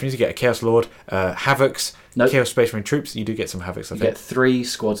 Chaos Space Marines, you get a Chaos Lord, Havocs, Nope. Chaos Space Marine troops. You do get some Havocs, I You think. get 3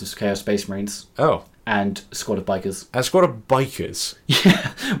 squads of Chaos Space Marines Oh. and a squad of bikers. And a squad of bikers. Yeah,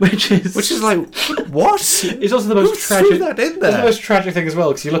 which is like, what? It's also the most Who tragic. threw that in It's the there? most tragic thing as well,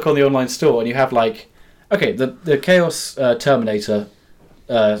 because you look on the online store and you have the Chaos Terminator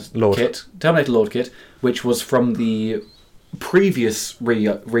Lord. kit, Terminator Lord kit, which was from the previous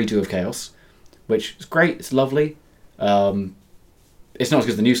redo of Chaos, which is great. It's lovely. It's not as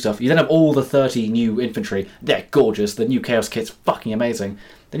good as the new stuff. You then have all the 30 new infantry. They're gorgeous. The new Chaos kit's fucking amazing.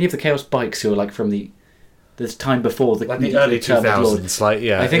 Then you have the Chaos bikes who are like from the time before the early Terminator Lord. 2000s. Like,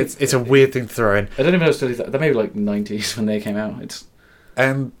 yeah, I think it's a weird thing to throw in. I don't even know if it's they may be like 90s when they came out. It's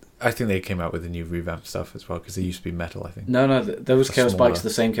And I think they came out with the new revamped stuff as well, because they used to be metal, I think. No, those They're Chaos smaller. bikes are the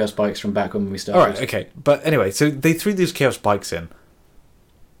same Chaos bikes from back when we started. All right, okay. But anyway, so they threw these Chaos bikes in,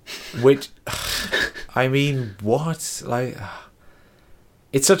 which, I mean, what? Like,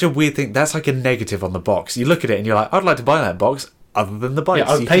 it's such a weird thing. That's like a negative on the box. You look at it and you're like, I'd like to buy that box, other than the bikes.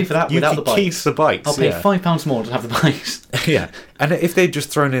 Yeah, I would pay for that without the You keep bikes. the bikes. I'll pay yeah. £5 more to have the bikes. Yeah, and if they'd just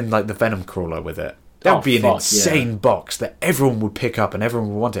thrown in like the Venom Crawler with it, that would be an fuck, insane box that everyone would pick up and everyone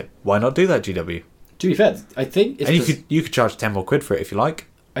would want it. Why not do that, GW? To be fair, I think it's And just- you could charge 10 more quid for it if you like.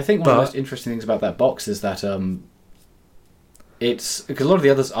 I think one of the but- most interesting things about that box is that it's because a lot of the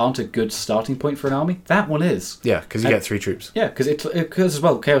others aren't a good starting point for an army. That one is. Yeah, because you And- get 3 troops. Yeah, because as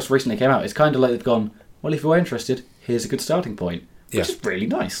well, Chaos recently came out. It's kind of like they've gone, well, if you're interested, here's a good starting point, which Yeah. is really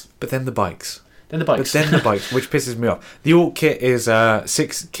nice. But then the bikes. Then the bikes. But then the bikes, which pisses me off. The Orc kit is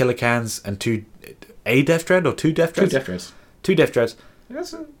 6 Killicans and 2 Death Dread or 2 Death Two Dreads? Death Dreads. 2 Death Dreads.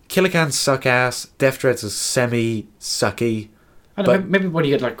 That's a, Killicans suck ass. Death Dreads are semi-sucky. I don't know, But- maybe when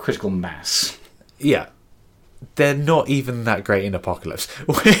you get like critical mass. Yeah. They're not even that great in Apocalypse.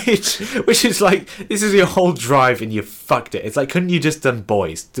 Which is like, this is your whole drive and you fucked it. It's like, couldn't you just done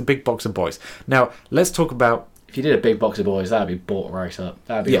boys? It's a big box of boys. Now, let's talk about... If you did a big box of boys, that'd be bought right up.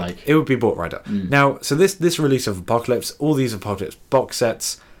 That'd be like... it would be bought right up. Now, so this release of Apocalypse, all these Apocalypse box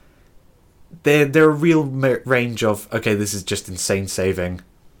sets, they're a real range of, okay, this is just insane saving,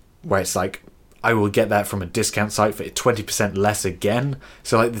 where it's like, I will get that from a discount site for 20% less again.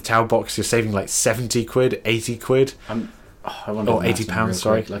 So like the Tau box, you're saving like 70 quid, 80 quid. I wonder Or what that's £80, real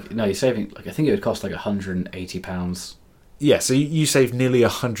sorry. quick. Like, no, you're saving... Like, I think it would cost like £180. Yeah, so you save nearly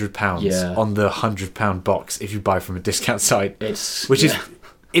 £100 Yeah. on the £100 box if you buy from a discount site, It's... which yeah.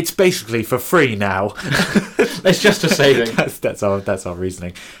 it's basically for free now. It's just a saving. that's our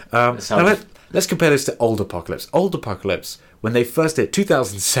reasoning. That's how Now it- let's compare this to Old Apocalypse. Old Apocalypse, when they first did it,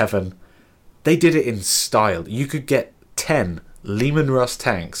 2007, they did it in style. You could get 10 Lehman Russ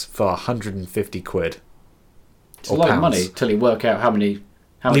tanks for 150 quid. It's a lot of money till you work out how much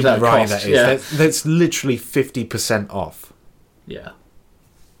Lehman that Rye, costs. that is. Yeah. That's literally 50% off. Yeah.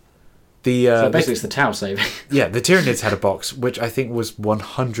 So basically, it's the Tau saving. Yeah, the Tyranids had a box which I think was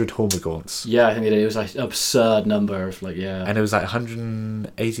 100 Hormagaunts. Yeah, I think it was like an absurd number of And it was like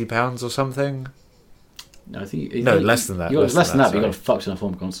 £180 or something. No, I think less than that. It was less than that, but sorry. you got a fuck ton of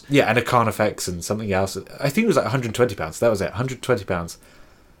Hormagaunts. Yeah, and a Carnifex and something else. I think it was like £120. That was it, £120.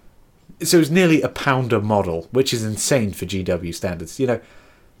 So it was nearly a pounder model, which is insane for GW standards.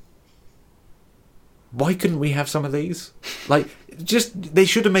 Why couldn't we have some of these? They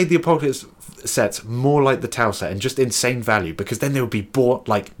should have made the Apocalypse sets more like the Tau set and just insane value, because then they would be bought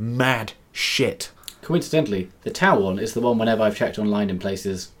like mad shit. Coincidentally, the Tau one is the one, whenever I've checked online in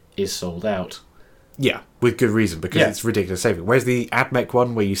places, is sold out. Yeah, with good reason, because it's ridiculous saving. Whereas the AdMech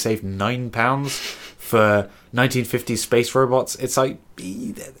one, where you save £9 for 1950s space robots, it's like,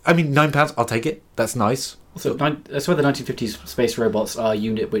 I mean, £9, I'll take it. That's nice. Also, that's why the 1950s space robots are a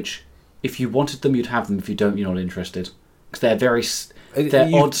unit which, if you wanted them, you'd have them. If you don't, you're not interested. Because they're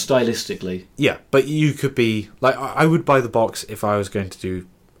odd stylistically. Yeah, but you could be, like, I would buy the box if I was going to do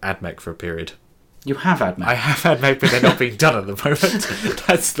AdMech for a period. You have AdMech. I have AdMech, but they're not being done at the moment.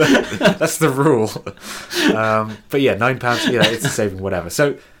 That's the rule. But yeah, £9, it's a saving, whatever.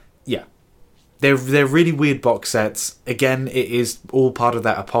 So, yeah. They're really weird box sets. Again, it is all part of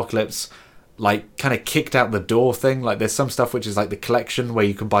that Apocalypse, like, kind of kicked out the door thing. Like, there's some stuff which is like the collection where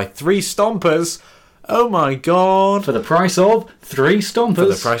you can buy 3 Stompers. Oh my god. For the price of 3 Stompers. For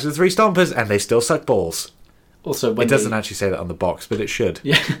the price of 3 Stompers, and they still suck balls. Also, it doesn't actually say that on the box, but it should.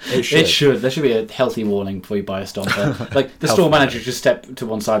 Yeah, it should. There should be a healthy warning before you buy a Stomper. Like, the store manager just step to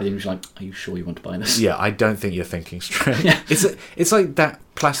one side of you and be like, "Are you sure you want to buy this?" Yeah, I don't think you're thinking straight. Yeah. It's like that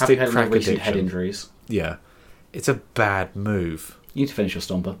plastic Have you had any recent head injuries? Yeah. It's a bad move. You need to finish your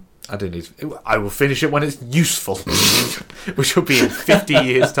Stomper. I don't need to. I will finish it when it's useful, which will be in 50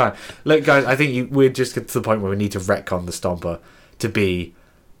 years' time. Look, guys, I think we're just to the point where we need to retcon the Stomper to be...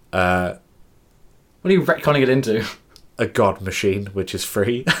 what are you retconning it into? A god machine, which is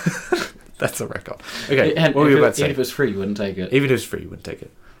free. That's a retcon. Okay, and what were you about to say? Even if it was free, you wouldn't take it. Even if it was free, you wouldn't take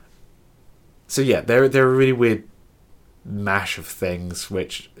it. So yeah, they're a really weird mash of things,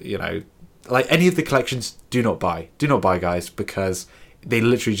 which, like any of the collections, do not buy. Do not buy, guys, because they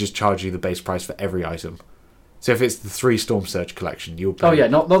literally just charge you the base price for every item. So if it's the 3 Storm Surge collection, you'll pay. Oh yeah,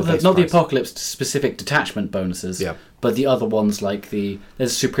 not the Apocalypse specific detachment bonuses. Yeah. But the other ones, like there's a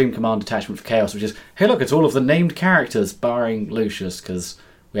Supreme Command detachment for Chaos, which is, hey look, it's all of the named characters barring Lucius, because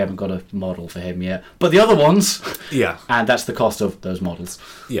we haven't got a model for him yet. But the other ones, yeah, and that's the cost of those models.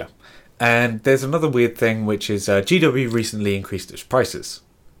 Yeah, and there's another weird thing, which is GW recently increased its prices,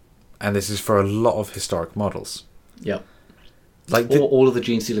 and this is for a lot of historic models. Yep. Like all of the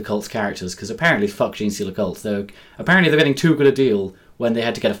Genestealer Cult's characters, because apparently, fuck Genestealer Cults. Apparently they're getting too good a deal when they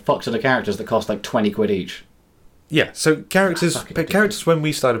had to get a fuck ton of characters that cost like 20 quid each. Yeah, so characters when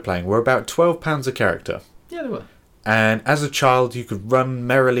we started playing were about £12 a character. Yeah, they were. And as a child, you could run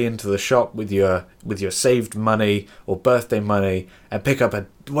merrily into the shop with your saved money or birthday money and pick up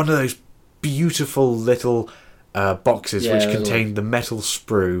one of those beautiful little boxes which contained the metal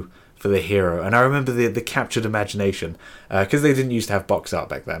sprue for the hero. And I remember the captured imagination, because they didn't used to have box art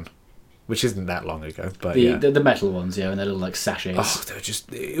back then, which isn't that long ago. But the metal ones, yeah, and they're little like sachets. Oh, they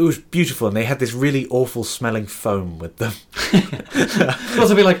were it was beautiful, and they had this really awful smelling foam with them. It'd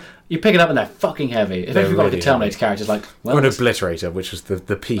also be like, you pick it up and they're fucking heavy. If you've got like a Terminator character, it's like, well, or an Obliterator, which was the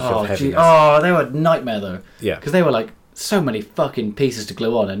peak of heaviness. Oh, they were a nightmare though. Yeah, because they were like so many fucking pieces to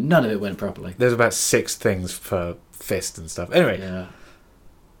glue on, and none of it went properly. There's about 6 things per fist and stuff. Anyway, yeah.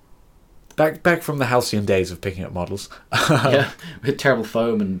 Back from the halcyon days of picking up models. Yeah, with terrible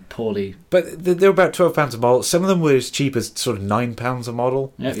foam and poorly. But they were about £12 a model. Some of them were as cheap as sort of £9 a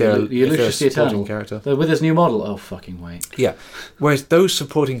model. Yeah, you Lucius the Eternal character. With his new model, oh fucking wait. Yeah, whereas those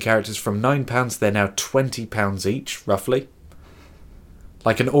supporting characters from £9, they're now £20 each, roughly.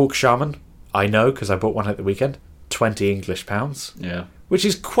 Like an Orc Shaman, I know because I bought one at the weekend, £20 English. Yeah, which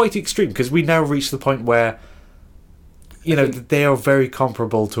is quite extreme because we now reach the point where, they are very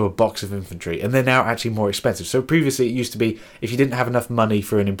comparable to a box of infantry, and they're now actually more expensive. So previously it used to be, if you didn't have enough money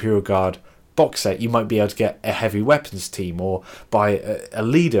for an Imperial Guard box set, you might be able to get a heavy weapons team or buy a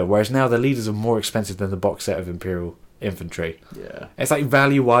leader, whereas now the leaders are more expensive than the box set of Imperial infantry. Yeah. It's like,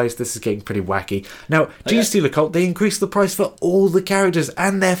 value-wise, this is getting pretty wacky. Now, Genestealer Cult, they increased the price for all the characters,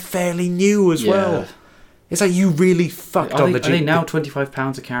 and they're fairly new as well. It's like you really fucked on the... Are they now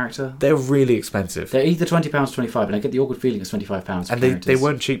 £25 a character? They're really expensive. They're either £20 or £25, and I get the awkward feeling it's £25 and they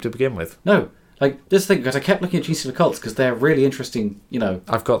weren't cheap to begin with. No. Like, this thing, because I kept looking at Gene Stealer Cults because they're really interesting, you know.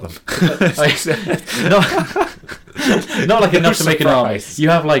 I've got them. Not like enough to make an army. Surprise. You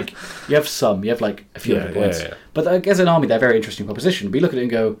have like a few hundred points. Yeah. But like, as an army, they're a very interesting proposition. But you look at it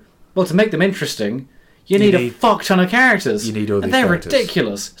and go, well, to make them interesting, you need a fuck ton of characters. You need all these and they're characters.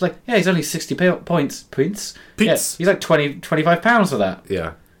 ridiculous. It's like, yeah, he's only 60 points. Yeah, he's like 25 pounds for that.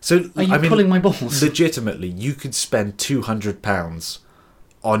 Yeah. So Are you pulling my balls? Legitimately, you could spend £200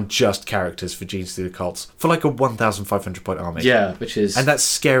 on just characters for Gene Stealer Cults for like a 1,500 point army. Yeah, which is... And that's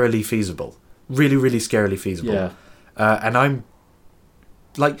scarily feasible. Really, really scarily feasible. Yeah. And I'm...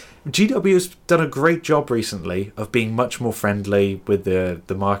 Like, GW has done a great job recently of being much more friendly with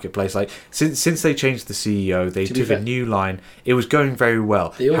the marketplace. Like, since they changed the CEO, they took a new line. It was going very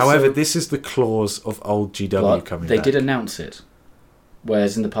well. However, this is the clause of old GW coming back. They did announce it,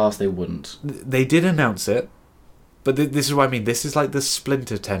 whereas in the past they wouldn't. They did announce it, but this is what I mean. This is like the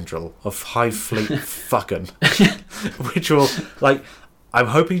splinter tendril of Hive Fleet fucking, which will, like, I'm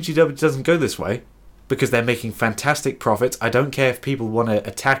hoping GW doesn't go this way, because they're making fantastic profits. I don't care if people want to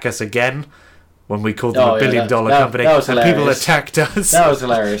attack us again when we called them a billion-dollar company. That was hilarious. People attacked us. That was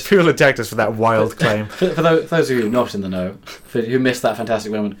hilarious. People attacked us for that wild claim. For those of you not in the know, who missed that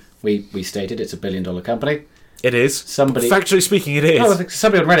fantastic moment, we stated it's a billion-dollar company. It is. Factually speaking, it is. No,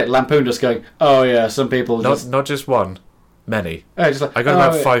 somebody on Reddit lampooned us going, oh yeah, some people not just one. Many. Just like, I got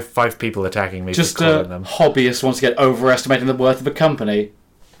about five people attacking me just for calling them. Hobbyist wants to get overestimating the worth of a company.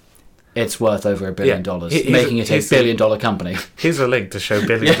 It's worth over $1 billion, making it a $1 billion company. Here's a link to show $1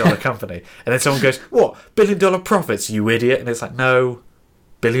 billion company. And then someone goes, what? $1 billion profits, you idiot. And it's like, no,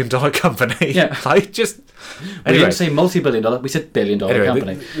 $1 billion company. Yeah. Like, just... We didn't say multi-billion-dollar, we said $1 billion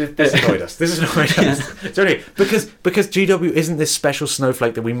company. This annoyed us. Sorry, because GW isn't this special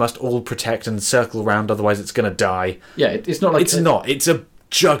snowflake that we must all protect and circle around, otherwise it's going to die. Yeah, it's not like... It's not. It's a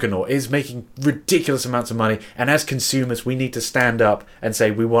juggernaut. It's making ridiculous amounts of money, and as consumers we need to stand up and say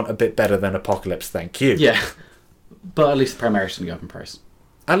we want a bit better than Apocalypse, thank you. Yeah, but at least the Primaris didn't go up in price.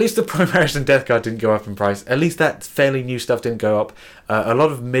 At least the Primaris and Death Guard didn't go up in price. At least that fairly new stuff didn't go up. A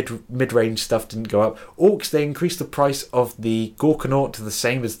lot of mid-range stuff didn't go up. Orcs, they increased the price of the Gorkanaut to the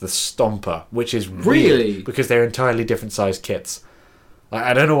same as the Stomper, which is really because they're entirely different sized kits.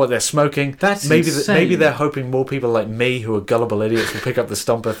 I don't know what they're smoking. That's insane. Maybe they're hoping more people like me, who are gullible idiots, will pick up the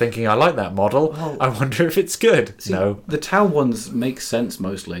Stomper thinking, I like that model. Oh. I wonder if it's good. See, no. The Tau ones make sense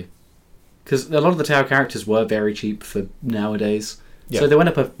mostly. Because a lot of the Tau characters were very cheap for nowadays. Yeah. So they went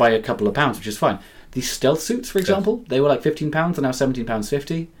up by a couple of pounds, which is fine. These stealth suits, for example, they were like £15, they're now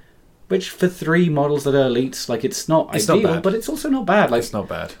 £17.50. Which, for 3 models that are elites, like, it's not ideal, but it's also not bad. Like, it's not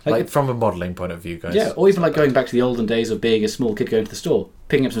bad. Like from a modelling point of view, guys. Yeah, or even like going back to the olden days of being a small kid going to the store,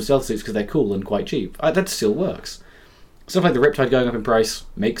 picking up some stealth suits because they're cool and quite cheap. That still works. Stuff like the Riptide going up in price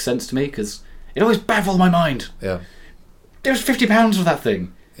makes sense to me, because it always baffled my mind. Yeah. There was £50 for that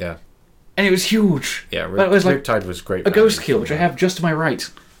thing. Yeah. And it was huge. Yeah, Riptide was great. A Ghost Kill, which I have just to my right,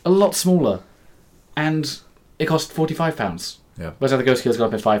 a lot smaller, and it cost £45. Yeah. Whereas the Ghost Kill's gone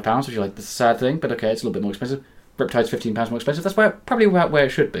up at £5, which is like, that's a sad thing, but okay, it's a little bit more expensive. Riptide's £15 more expensive. That's probably about where it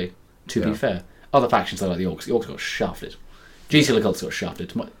should be, to be fair. Other factions, though, like the Orcs got shafted. Gene Stealer Cults got shafted.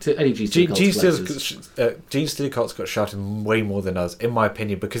 To any Gene Stealer Cults Gene Stealer Cults got shafted way more than us, in my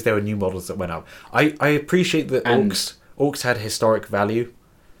opinion, because there were new models that went up. I appreciate that Orcs had historic value.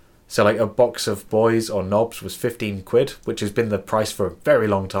 So, like, a box of boys or knobs was £15, which has been the price for a very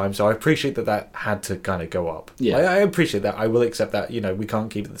long time. So I appreciate that had to kind of go up. Yeah. I appreciate that. I will accept that. You know, we can't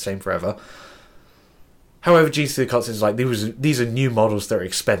keep it the same forever. However, Gene Stealer Cults is like, these are new models that are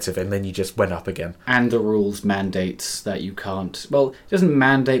expensive, and then you just went up again. And the rules mandates that you can't... Well, it doesn't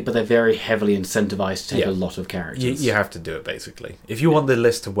mandate, but they're very heavily incentivized to take a lot of characters. You have to do it, basically. If you want the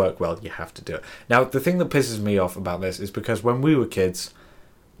list to work well, you have to do it. Now, the thing that pisses me off about this is because when we were kids...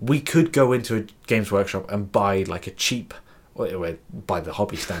 we could go into a Games Workshop and buy like a cheap, by the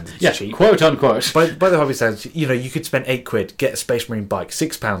hobby standards, cheap. Quote unquote. By the hobby standards, you know, you could spend £8, get a Space Marine bike.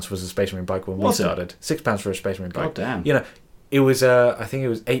 £6 was a Space Marine bike when we started. £6 for a Space Marine bike. God damn. You know, it was I think it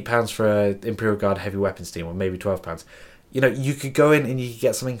was £8 for a Imperial Guard heavy weapons team, or maybe £12. You know, you could go in and you could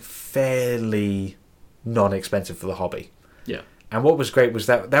get something fairly non-expensive for the hobby. Yeah. And what was great was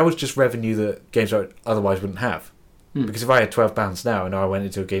that was just revenue that Games Workshop otherwise wouldn't have. Because if I had £12 now and I went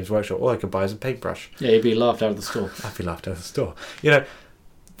into a Games Workshop, all I could buy is a paintbrush. Yeah, you'd be laughed out of the store. I'd be laughed out of the store. You know,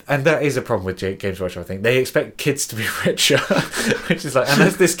 and that is a problem with Games Workshop, I think. They expect kids to be richer, which is like,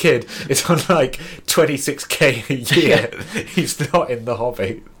 unless this kid is on like 26k a year, he's not in the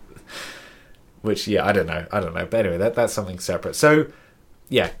hobby. Which, yeah, I don't know. But anyway, that's something separate. So,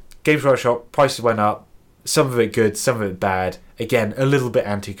 yeah, Games Workshop, prices went up. Some of it good, some of it bad. Again, a little bit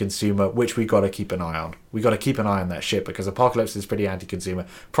anti-consumer, which we got to keep an eye on. We got to keep an eye on that shit because Apocalypse is pretty anti-consumer.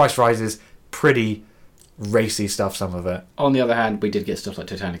 Price Rises, pretty racy stuff, some of it. On the other hand, we did get stuff like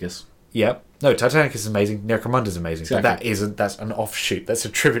Titanicus. Yep. No, Titanic is amazing. Necromunda's amazing. Exactly. But that's an offshoot. That's a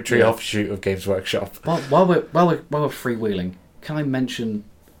tributary offshoot of Games Workshop. While we're freewheeling, can I mention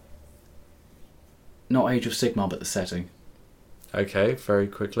not Age of Sigmar, but the setting? Okay, very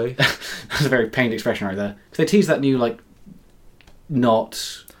quickly. That's a very pained expression right there. Because they teased that new, like,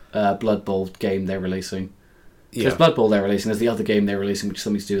 not Blood Bowl game they're releasing. Because Blood Bowl they're releasing, there's the other game they're releasing, which is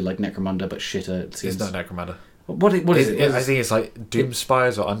something to do with, like, Necromunda, but shitter, it seems. It's not Necromunda. What is it? I think it's like Doom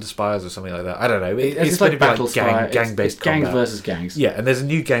Spires or Under Spires or something like that. I don't know. It's like Battle Spire. Gang-based gangs combat. versus gangs. Yeah, and there's a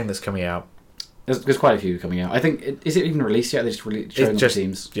new gang that's coming out. There's quite a few coming out. I think, is it even released yet? They just showing off the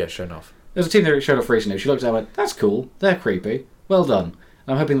teams. Yeah, shown off. There's a team that showed off recently. She looked at it and went, that's cool. They're creepy. Well done.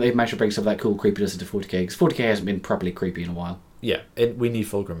 I'm hoping they've managed to bring some of that cool creepiness into 40k, because 40k hasn't been properly creepy in a while. Yeah, we need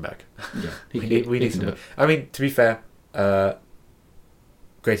Fulgrim back. Yeah, we need some. I mean, to be fair,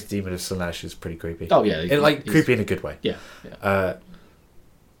 Greater Demon of Slaanesh is pretty creepy. Oh yeah, creepy in a good way. Yeah.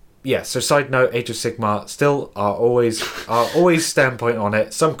 So side note, Age of Sigmar still our always standpoint on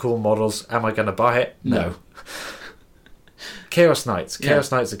it. Some cool models. Am I going to buy it? No. Chaos Knights.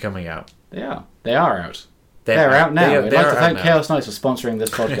 Chaos Knights are coming out. They are. They are out. They're out now. I'd like to thank Chaos Knights for sponsoring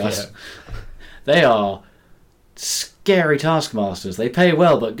this podcast. They are scary taskmasters. They pay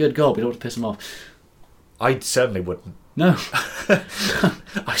well, but good God, we don't want to piss them off. I certainly wouldn't. No.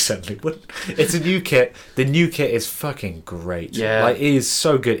 I certainly wouldn't. It's a new kit. The new kit is fucking great. Yeah. Like, it is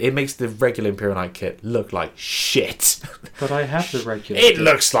so good. It makes the regular Imperial Knight kit look like shit. But I have the regular It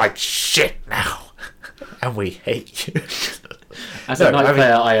looks like shit now. And we hate you. As a Knight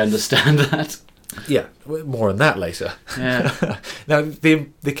player, I understand that. Yeah, more on that later. Yeah. Now,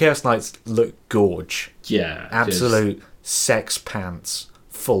 the Chaos Knights look gorge. Yeah. Absolute sex pants,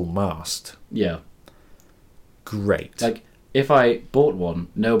 full mast. Yeah. Great. Like, if I bought one,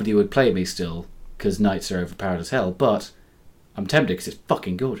 nobody would play me still, because Knights are overpowered as hell, but I'm tempted because it's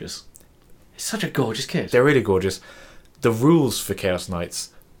fucking gorgeous. It's such a gorgeous kit. They're really gorgeous. The rules for Chaos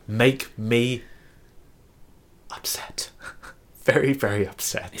Knights make me upset. Very, very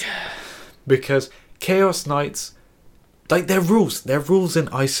upset. Yeah. Because Chaos Knights, like, their rules in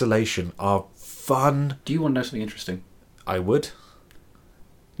isolation are fun. Do you want to know something interesting? I would.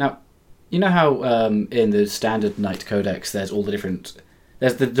 Now, you know how in the standard Knight Codex there's all the different...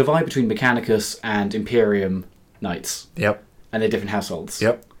 There's the divide between Mechanicus and Imperium Knights. Yep. And they're different households.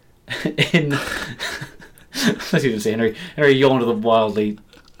 Yep. In... As you can see, Henry yawned with a wildly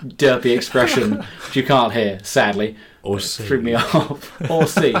derpy expression, which you can't hear, sadly. Or see. Threw me off. Or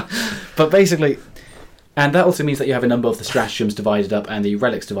see. But basically... And that also means that you have a number of the stratagems divided up and the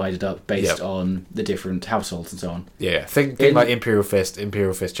relics divided up based on the different households and so on. Yeah, think like Imperial Fist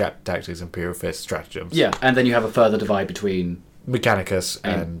tactics, Imperial Fist stratagems. Yeah, and then you have a further divide between Mechanicus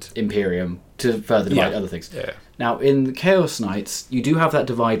and Imperium to further divide other things. Yeah. Now, in the Chaos Knights, you do have that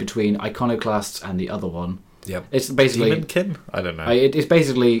divide between Iconoclasts and the other one. Yep. It's basically Demonkin? I don't know. It's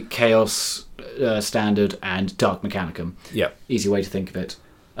basically Chaos Standard and Dark Mechanicum. Yep. Easy way to think of it.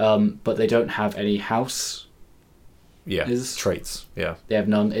 But they don't have any house. Yeah. Traits. Yeah. They have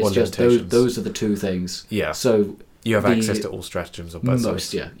none. It's just those are the two things. Yeah. So you have access to all stratagems on both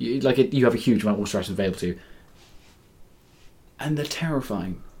sides. Yeah. You have a huge amount of all stratagems available to you. And they're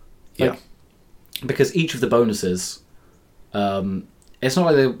terrifying. Yeah. Because each of the bonuses, it's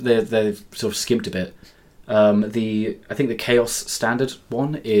not like they've sort of skimped a bit. I think the Chaos Standard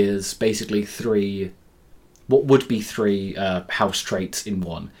one is basically what would be three house traits in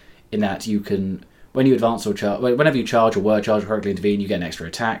one, in that you can, when you advance or charge, whenever you charge or word charge or correctly intervene, you get an extra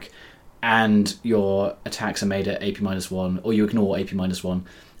attack, and your attacks are made at AP -1, or you ignore AP -1,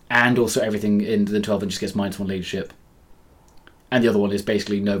 and also everything in the 12 inches gets -1 leadership. And the other one is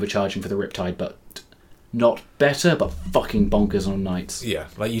basically Nova charging for the Riptide, but not better, but fucking bonkers on Knights. Yeah,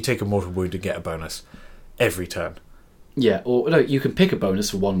 like you take a mortal wound and get a bonus every turn. Yeah, or no, you can pick a bonus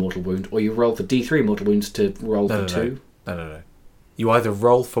for 1 mortal wound, or you roll for D3 mortal wounds to roll for 2. No. You either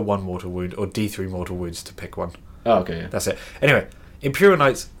roll for 1 mortal wound or D3 mortal wounds to pick one. Oh, okay, yeah. That's it. Anyway, Imperial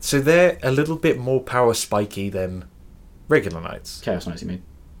Knights, so they're a little bit more power spiky than regular Knights. Chaos Knights, you mean?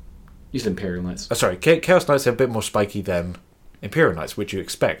 You said Imperial Knights. Oh, sorry, Chaos Knights are a bit more spiky than Imperial Knights, which you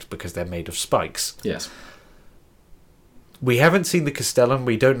expect because they're made of spikes. Yes. We haven't seen the Castellan.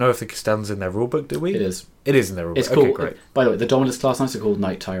 We don't know if the Castellan's in their rulebook, do we? It is. It is in their rulebook. It's cool. Okay, great. By the way, the Dominus class Knights are called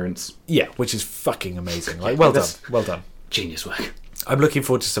Knight Tyrants. Yeah, which is fucking amazing. Like, well done. Well done. Genius work. I'm looking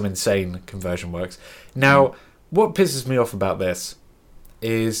forward to some insane conversion works. Now, what pisses me off about this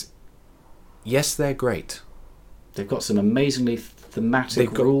is, yes, they're great. They've got some amazingly thematic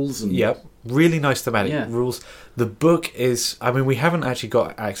They've got- rules. And Yep, really nice thematic Yeah. rules. The book is, I mean, we haven't actually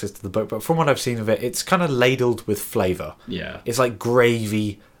got access to the book, but from what I've seen of it, it's kind of ladled with flavour. Yeah. It's like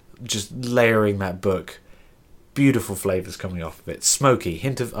gravy, just layering that book. Beautiful flavours coming off of it. Smoky,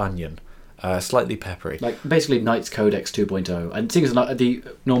 hint of onion, slightly peppery. Like, basically Knights Codex 2.0. And seeing as the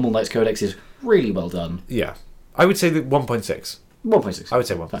normal Knights Codex is really well done. Yeah. I would say that 1.6. 1.6. I would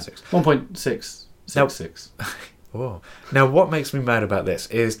say 1.6. 1.666. Whoa. Now, what makes me mad about this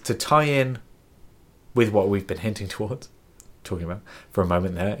is to tie in with what we've been hinting towards, talking about for a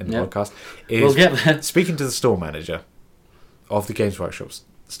moment there in the Yeah. podcast, is We'll get there. speaking to the store manager of the Games Workshop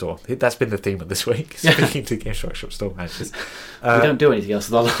store. That's been the theme of this week, Yeah. speaking to Games Workshop store managers. We don't do anything else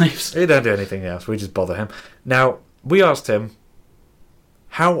with our lives. We don't do anything else, we just bother him. Now, we asked him,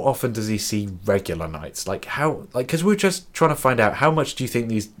 how often does he see regular Knights? Because we're just trying to find out how much do you think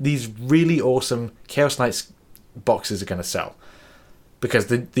these really awesome Chaos Knights boxes are going to sell? Because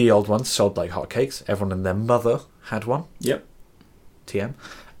the old ones sold like hotcakes. Everyone and their mother had one. Yep. TM.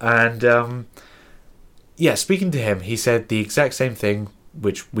 And speaking to him, he said the exact same thing,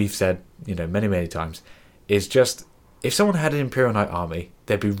 which we've said, many, many times, is just if someone had an Imperial Knight army,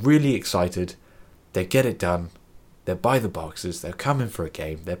 they'd be really excited, they'd get it done, they'd buy the boxes, they'd come in for a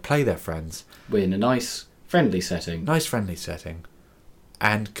game, they'd play their friends. We're in a nice, friendly setting. Nice friendly setting.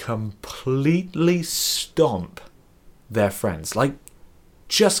 And completely stomp their friends. Like,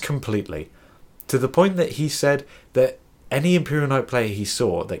 just completely. To the point that he said that any Imperial Knight player he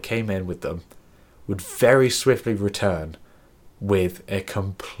saw that came in with them would very swiftly return with a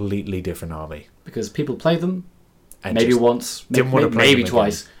completely different army. Because people play them, And maybe just once, didn't want to play maybe them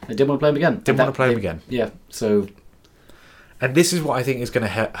twice. They didn't want to play them again. Didn't want to play them again. Yeah, so... And this is what I think is going to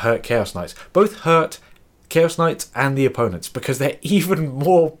hurt Chaos Knights. Both hurt Chaos Knights and the opponents, because they're even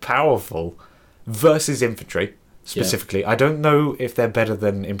more powerful versus infantry, specifically. I don't know if they're better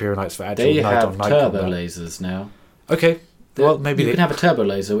than Imperial Knights for actual They night on have night turbo combat. lasers now. Okay, well, maybe you they... can have a turbo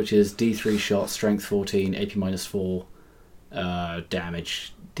laser, which is D3 shot, strength 14, AP minus 4,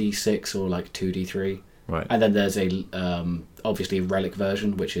 damage D6 or like 2D3. Right. And then there's a obviously relic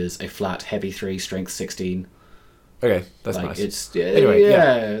version, which is a flat heavy 3, strength 16. Okay, that's like nice. It's Anyway,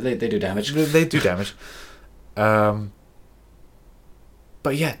 they do damage. They do damage.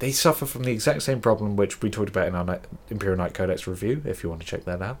 But yeah, they suffer from the exact same problem which we talked about in our Imperial Knight Codex review. If you want to check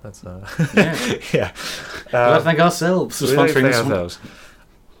that out, that's Yeah. yeah. We'd like to thank ourselves for We like to sponsoring thank this one. ourselves.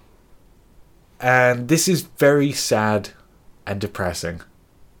 And this is very sad and depressing.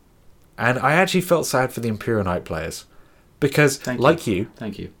 And I actually felt sad for the Imperial Knight players, because Thank you,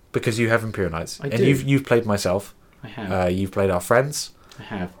 Thank you. because you have Imperial Knights, I and do. you've played myself, I have. you've played our friends, I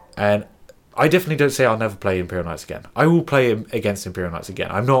have. and I definitely don't say I'll never play Imperial Knights again. I will play against Imperial Knights again.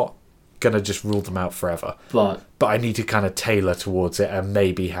 I'm not going to just rule them out forever. But I need to kind of tailor towards it and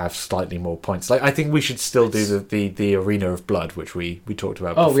maybe have slightly more points. Like, I think we should still do the Arena of Blood, which we talked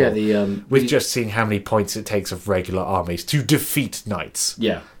about before. yeah, the With just seeing how many points it takes of regular armies to defeat knights.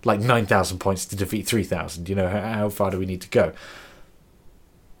 yeah. Like 9,000 points to defeat 3,000. How far do we need to go?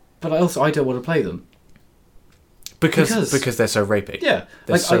 But I don't want to play them. Because they're so rapey. Yeah,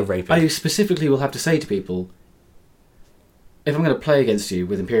 They're so rapey. I specifically will have to say to people, if I'm going to play against you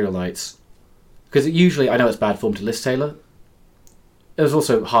with Imperial Knights, because usually I know it's bad form to list tailor. It was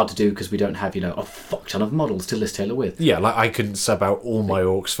also hard to do because we don't have a fuck ton of models to list tailor with. Yeah, like I couldn't sub out all my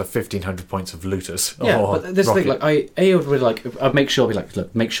orcs for 1,500 points of looters. Yeah, or but this thing, rocket. I would really I'd make sure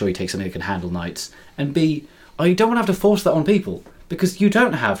look, make sure you take something that can handle knights, and B, I don't want to have to force that on people because you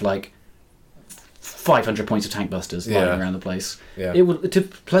don't have 500 points of tank busters lying around the place. Yeah. It will to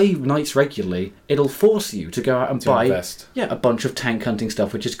play knights regularly. It'll force you to go out and buy invest. a bunch of tank hunting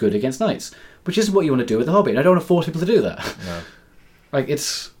stuff, which is good against knights, which isn't what you want to do with the hobby. And I don't want to force people to do that. No.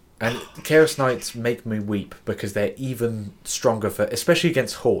 It's And Chaos Knights make me weep because they're even stronger especially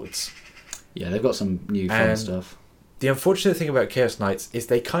against hordes. they've got some new fun And stuff. The unfortunate thing about Chaos Knights is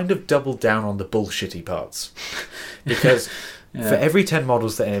they kind of double down on the bullshitty parts. Because for every 10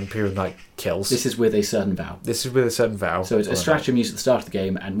 models that an Imperial Knight kills... This is with a certain vow. This is with a certain vow. So it's a stratagem used at the start of the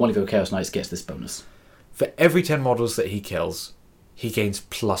game, and one of your Chaos Knights gets this bonus. For every 10 models that he kills, he gains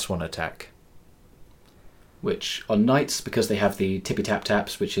 +1 attack. Which, on knights, because they have the tippy tap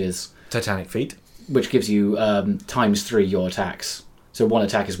taps, which Titanic Feat. which gives you ×3 your attacks. So one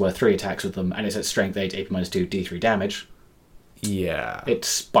attack is worth 3 attacks with them, and it's at strength 8, AP minus 2, D3 damage. Yeah. It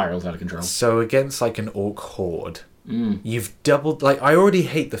spirals out of control. So against an orc horde, you've doubled... I already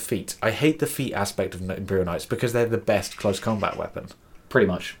hate the feat. I hate the feat aspect of Imperial Knights because they're the best close combat weapon. Pretty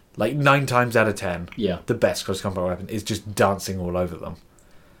much. 9 times out of 10, Yeah. the best close combat weapon is just dancing all over them.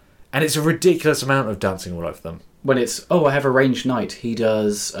 And it's a ridiculous amount of dancing all over them. when it's, oh, I have a ranged knight, he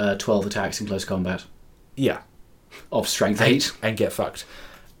does 12 attacks in close combat Yeah. of strength 8. And get fucked.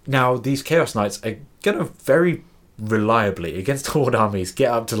 Now, these Chaos Knights are going to very reliably, against Horde armies,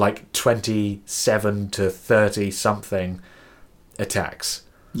 get up to like 27 to 30 something attacks.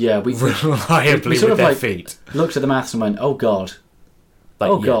 Yeah, we Reliably sort with of, their like, feet. looked at the maths and went, oh god.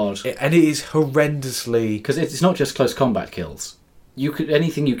 God. And it is horrendously... Because it's not just close combat kills.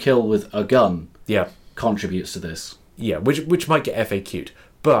 Anything you kill with a gun Yeah. contributes to this. Yeah, which might get FAQ'd.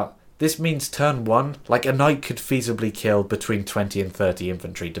 But this means turn 1, like a knight could feasibly kill between 20 and 30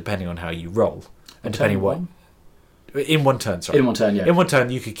 infantry, depending on how you roll. And depending what... In one turn, sorry. In one turn, yeah. In one turn,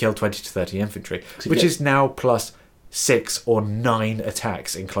 you could kill 20 to 30 infantry, which is now plus 6 or 9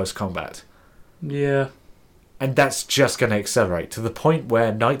 attacks in close combat. Yeah. And that's just going to accelerate to the point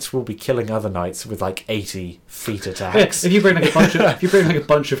where knights will be killing other knights with like 80 feet attacks. Yeah, if you bring like a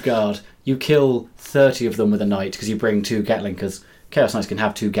bunch of guard, you kill 30 of them with a knight because you bring 2 Gatling, because Chaos Knights can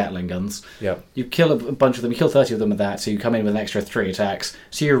have 2 Gatling guns. Yeah. You kill a bunch of them, you kill 30 of them with that, so you come in with an extra 3 attacks.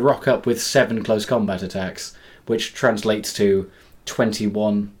 So you rock up with 7 close combat attacks, which translates to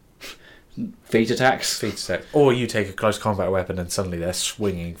 21 feet attacks. Feet attack. Or you take a close combat weapon and suddenly they're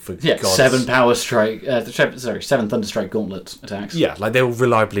swinging for God's... 7 power strike, 7 thunderstrike gauntlet attacks. Yeah, like they'll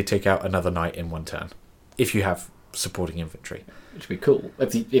reliably take out another knight in one turn, if you have supporting infantry. Which would be cool,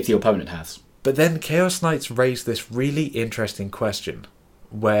 if the opponent has. But then Chaos Knights raise this really interesting question,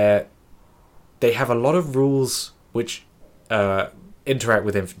 where they have a lot of rules which interact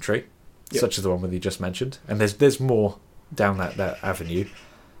with infantry, such as the one that you just mentioned, and there's more down that avenue.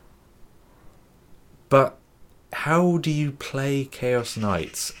 But how do you play Chaos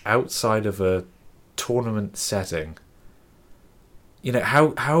Knights outside of a tournament setting? You know,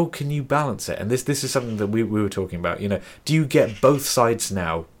 how can you balance it? And this is something that we were talking about. You know, do you get both sides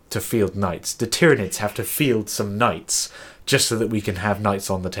now to field knights? Do Tyranids have to field some knights just so that we can have knights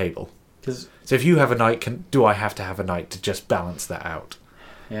on the table? So if you have a knight, do I have to have a knight to just balance that out?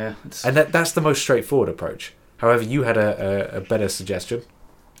 Yeah. And that's the most straightforward approach. However, you had a better suggestion.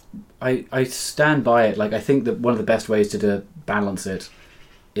 I stand by it. Like, I think that one of the best ways to balance it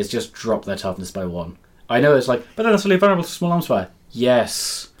is just drop their toughness by 1. I know it's like, but they're not necessarily vulnerable to small arms fire.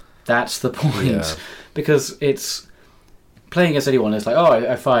 Yes, that's the point. Yeah. Because it's playing against anyone. It's like, oh,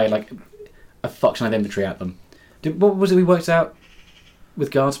 I fire like a fuck ton of infantry at them. What was it we worked out with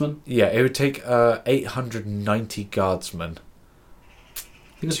guardsmen? Yeah, it would take 890 guardsmen. I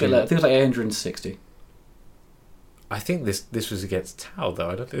think it was like 860. I think this was against Tau,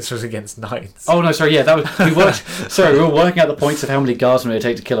 though. I don't think this was against Knights. Oh no, sorry, yeah, that was we were working out the points of how many guardsmen it would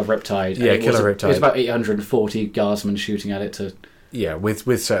take to kill a Riptide. Yeah, kill a Riptide. It was about 840 guardsmen shooting at it to. Yeah,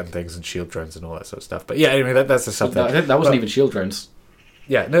 with certain things and shield drones and all that sort of stuff. But yeah, anyway, that's the subject. I think that wasn't even shield drones.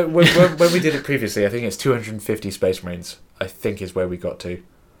 Yeah, no. When we did it previously, I think it's 250 Space Marines. I think is where we got to,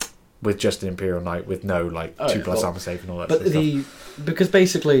 with just an Imperial Knight with no 2+ armor save and all that. But sort of stuff. Because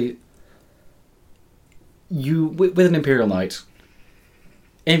basically, with an Imperial Knight,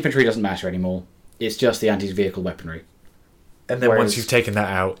 infantry doesn't matter anymore. It's just the anti-vehicle weaponry. And then once you've taken that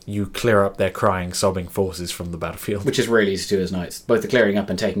out, you clear up their crying, sobbing forces from the battlefield. Which is really easy to do as knights. Both the clearing up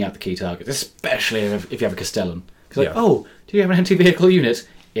and taking out the key targets, especially if you have a Castellan. Because do you have an anti-vehicle unit?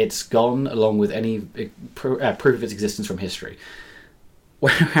 It's gone along with any proof of its existence from history.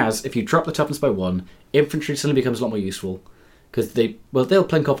 Whereas, if you drop the toughness by 1, infantry suddenly becomes a lot more useful. Because they'll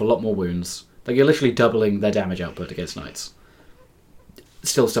plink off a lot more wounds. Like, you're literally doubling their damage output against knights.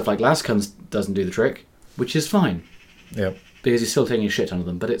 Still, stuff like Lasguns doesn't do the trick, which is fine. Yeah. Because you're still taking a shit ton of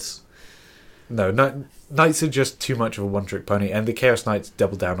them, but it's... No, Knights are just too much of a one-trick pony, and the Chaos Knights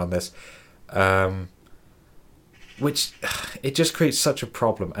double down on this. Which, it just creates such a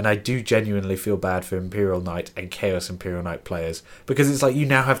problem, and I do genuinely feel bad for Imperial Knight and Chaos Imperial Knight players, because it's like you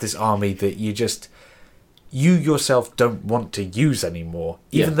now have this army that you yourself don't want to use anymore.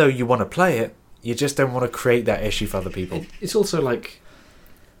 Even though you want to play it, you just don't want to create that issue for other people. It's also like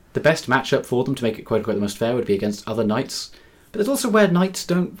the best matchup for them to make it quote unquote the most fair would be against other knights. But it's also where knights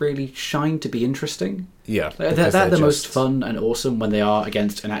don't really shine to be interesting. Yeah. They're the most fun and awesome when they are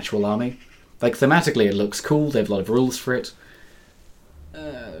against an actual army. Like, thematically it looks cool, they have a lot of rules for it.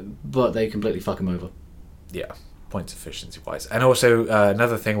 But they completely fuck them over. Yeah. Points efficiency-wise. And also,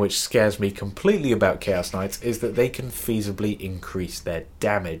 another thing which scares me completely about Chaos Knights is that they can feasibly increase their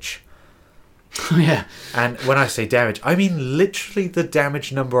damage. Oh, yeah. And when I say damage, I mean literally the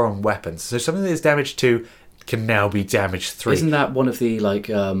damage number on weapons. So something that is damage 2 can now be damage 3. Isn't that one of the,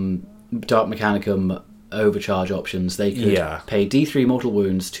 Dark Mechanicum overcharge options? They could pay D3 mortal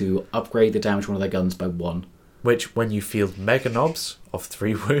wounds to upgrade the damage of one of their guns by 1. Which, when you field Mega Knobs of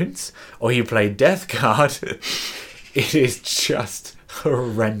 3 wounds, or you play Death Guard, it is just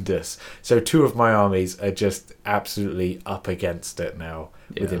horrendous. So 2 of my armies are just absolutely up against it now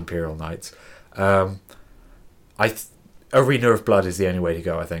with Imperial Knights. Arena of Blood is the only way to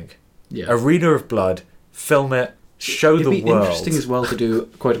go, I think. Yeah. Arena of Blood, film it, show It'd the be world. interesting as well to do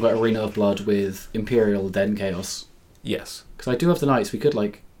quite a bit of Arena of Blood with Imperial then Chaos. Yes. Because I do have the Knights. We could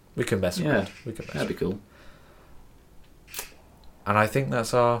We can mess yeah, around. We can mess that'd be cool. And I think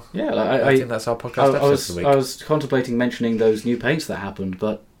that's our I think that's our podcast episode for the week. I was contemplating mentioning those new paints that happened,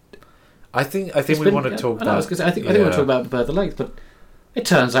 but I think we want to talk about. I think we want to talk about the length, but it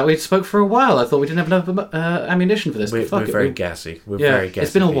turns out we spoke for a while. I thought we didn't have enough ammunition for this. We're very gassy. We're very gassy.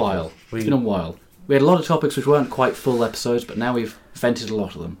 It's been a people. while. It's been a while. We had a lot of topics which weren't quite full episodes, but now we've vented a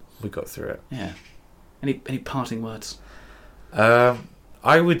lot of them. We got through it. Yeah. Any parting words?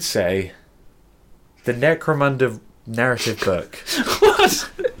 I would say the Necromunda narrative book.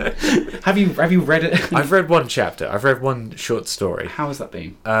 What? Have you read it? I've read one chapter. I've read one short story. How has that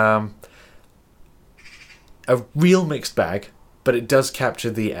been? A real mixed bag, but it does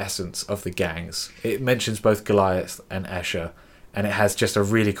capture the essence of the gangs. It mentions both Goliath and Escher, and it has just a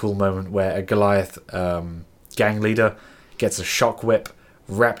really cool moment where a Goliath gang leader gets a shock whip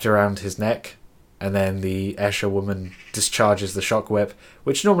wrapped around his neck, and then the Escher woman discharges the shock whip,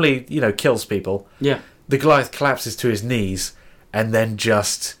 which normally, kills people. Yeah. The Goliath collapses to his knees and then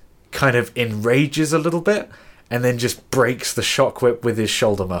just kind of enrages a little bit and then just breaks the shock whip with his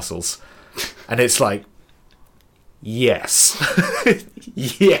shoulder muscles. And it's like, yes.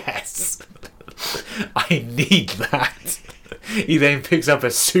 Yes. I need that. He then picks up a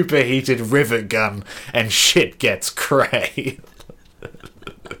superheated rivet gun and shit gets cray.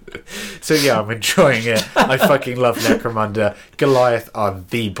 So yeah, I'm enjoying it. I fucking love Necromunda. Goliath are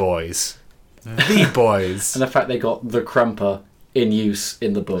the boys. The boys. And the fact they got the crumper in use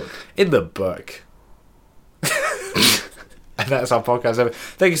in the book. In the book. And that's our podcast.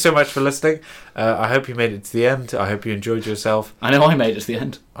 Thank you so much for listening. I hope you made it to the end. I hope you enjoyed yourself. I know I made it to the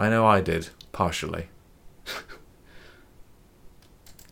end. I know I did, partially.